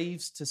longer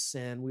slaves to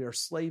sin. We are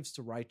slaves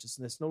to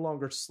righteousness, no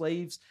longer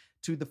slaves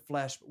to the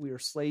flesh, but we are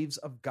slaves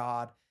of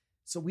God.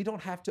 So we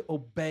don't have to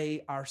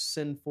obey our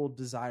sinful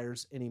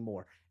desires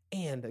anymore.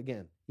 And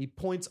again, he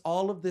points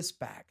all of this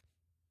back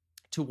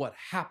to what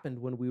happened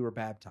when we were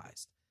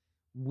baptized.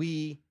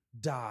 We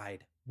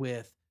died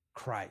with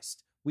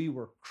Christ. We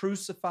were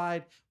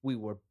crucified, we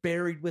were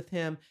buried with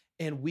him,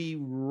 and we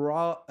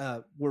were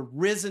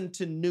risen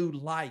to new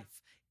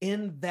life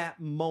in that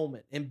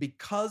moment. And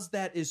because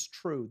that is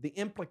true, the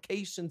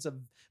implications of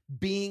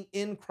being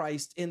in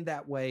Christ in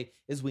that way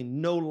is we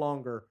no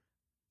longer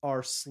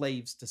are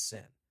slaves to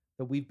sin,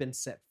 that we've been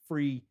set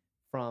free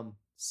from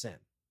sin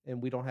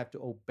and we don't have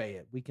to obey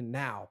it. We can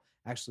now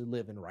actually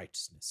live in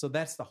righteousness. So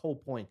that's the whole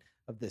point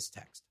of this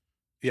text.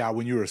 Yeah,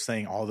 when you were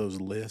saying all those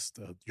lists,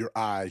 your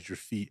eyes, your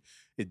feet,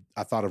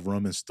 I thought of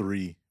Romans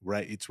 3,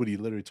 right? It's what he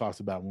literally talks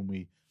about when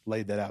we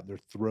laid that out. Their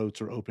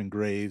throats are open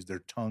graves,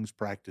 their tongues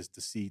practice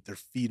deceit, their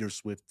feet are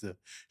swift to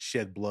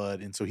shed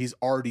blood. And so he's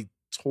already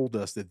told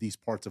us that these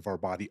parts of our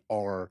body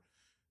are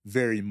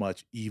very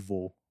much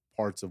evil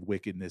parts of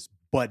wickedness.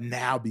 But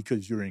now,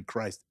 because you're in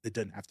Christ, it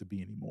doesn't have to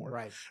be anymore.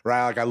 Right.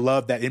 Like, I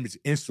love that image.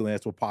 Instantly,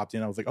 that's what popped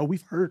in. I was like, oh,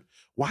 we've heard.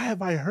 Why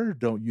have I heard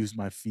don't use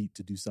my feet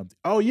to do something?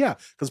 Oh, yeah,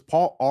 because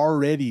Paul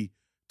already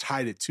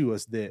tied it to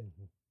us that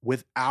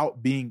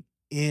without being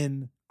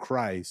in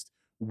Christ,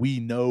 we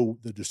know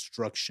the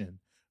destruction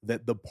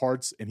that the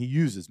parts, and he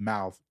uses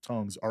mouth,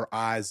 tongues, our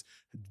eyes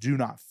do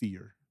not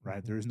fear,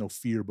 right? There is no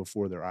fear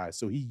before their eyes.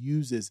 So he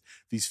uses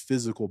these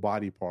physical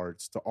body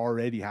parts to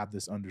already have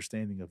this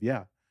understanding of,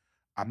 yeah,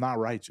 I'm not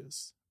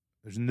righteous.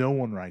 There's no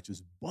one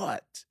righteous.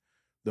 But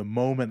the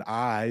moment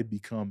I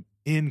become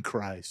in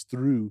Christ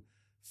through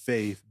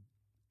faith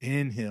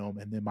in him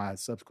and then my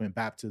subsequent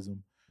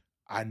baptism,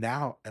 I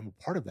now am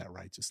a part of that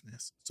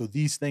righteousness. So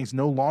these things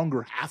no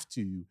longer have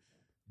to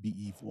be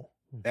evil.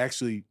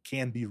 Actually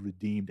can be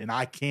redeemed, and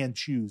I can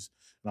choose,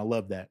 and I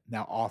love that.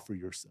 Now offer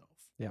yourself.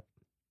 Yep.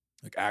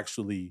 Like,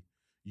 actually,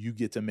 you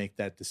get to make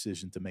that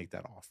decision to make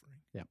that offering.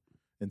 Yep.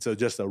 And so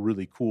just a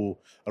really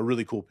cool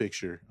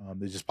picture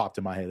that just popped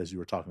in my head as you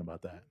were talking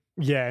about that.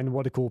 Yeah, and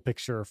what a cool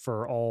picture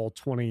for all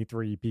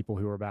 23 people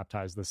who were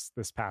baptized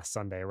this past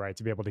Sunday, right?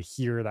 To be able to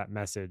hear that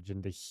message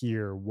and to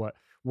hear what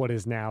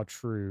is now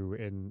true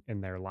in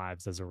their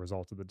lives as a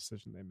result of the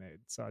decision they made.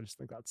 So I just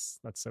think that's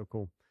so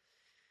cool.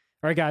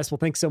 All right, guys. Well,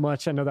 thanks so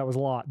much. I know that was a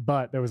lot,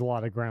 but there was a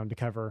lot of ground to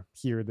cover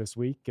here this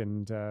week,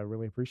 and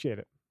really appreciate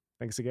it.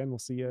 Thanks again. We'll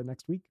see you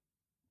next week.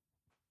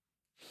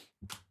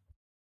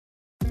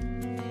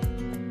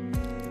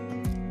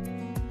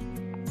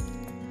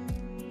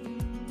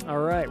 All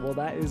right. Well,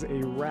 that is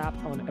a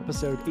wrap on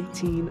episode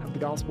 18 of the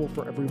Gospel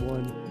for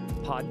Everyone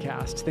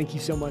podcast. Thank you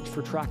so much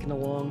for tracking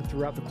along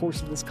throughout the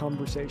course of this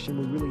conversation.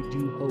 We really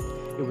do hope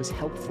it was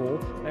helpful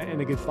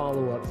and a good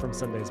follow-up from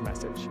Sunday's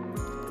message.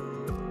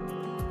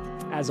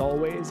 As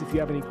always, if you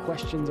have any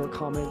questions or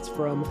comments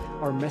from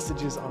our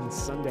messages on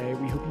Sunday,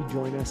 we hope you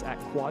join us at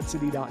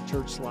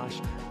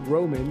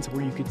quadcity.church/Romans,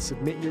 where you could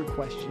submit your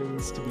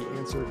questions to be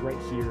answered right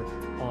here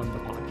on the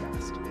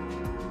podcast.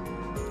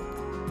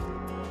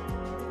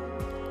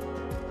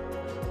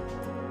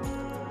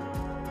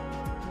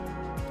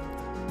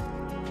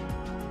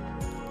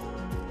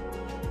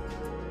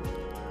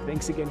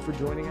 Thanks again for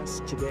joining us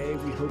today.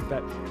 We hope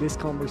that this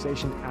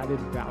conversation added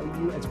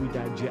value as we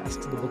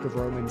digest the book of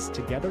Romans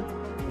together,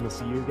 and we'll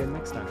see you again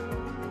next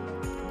time.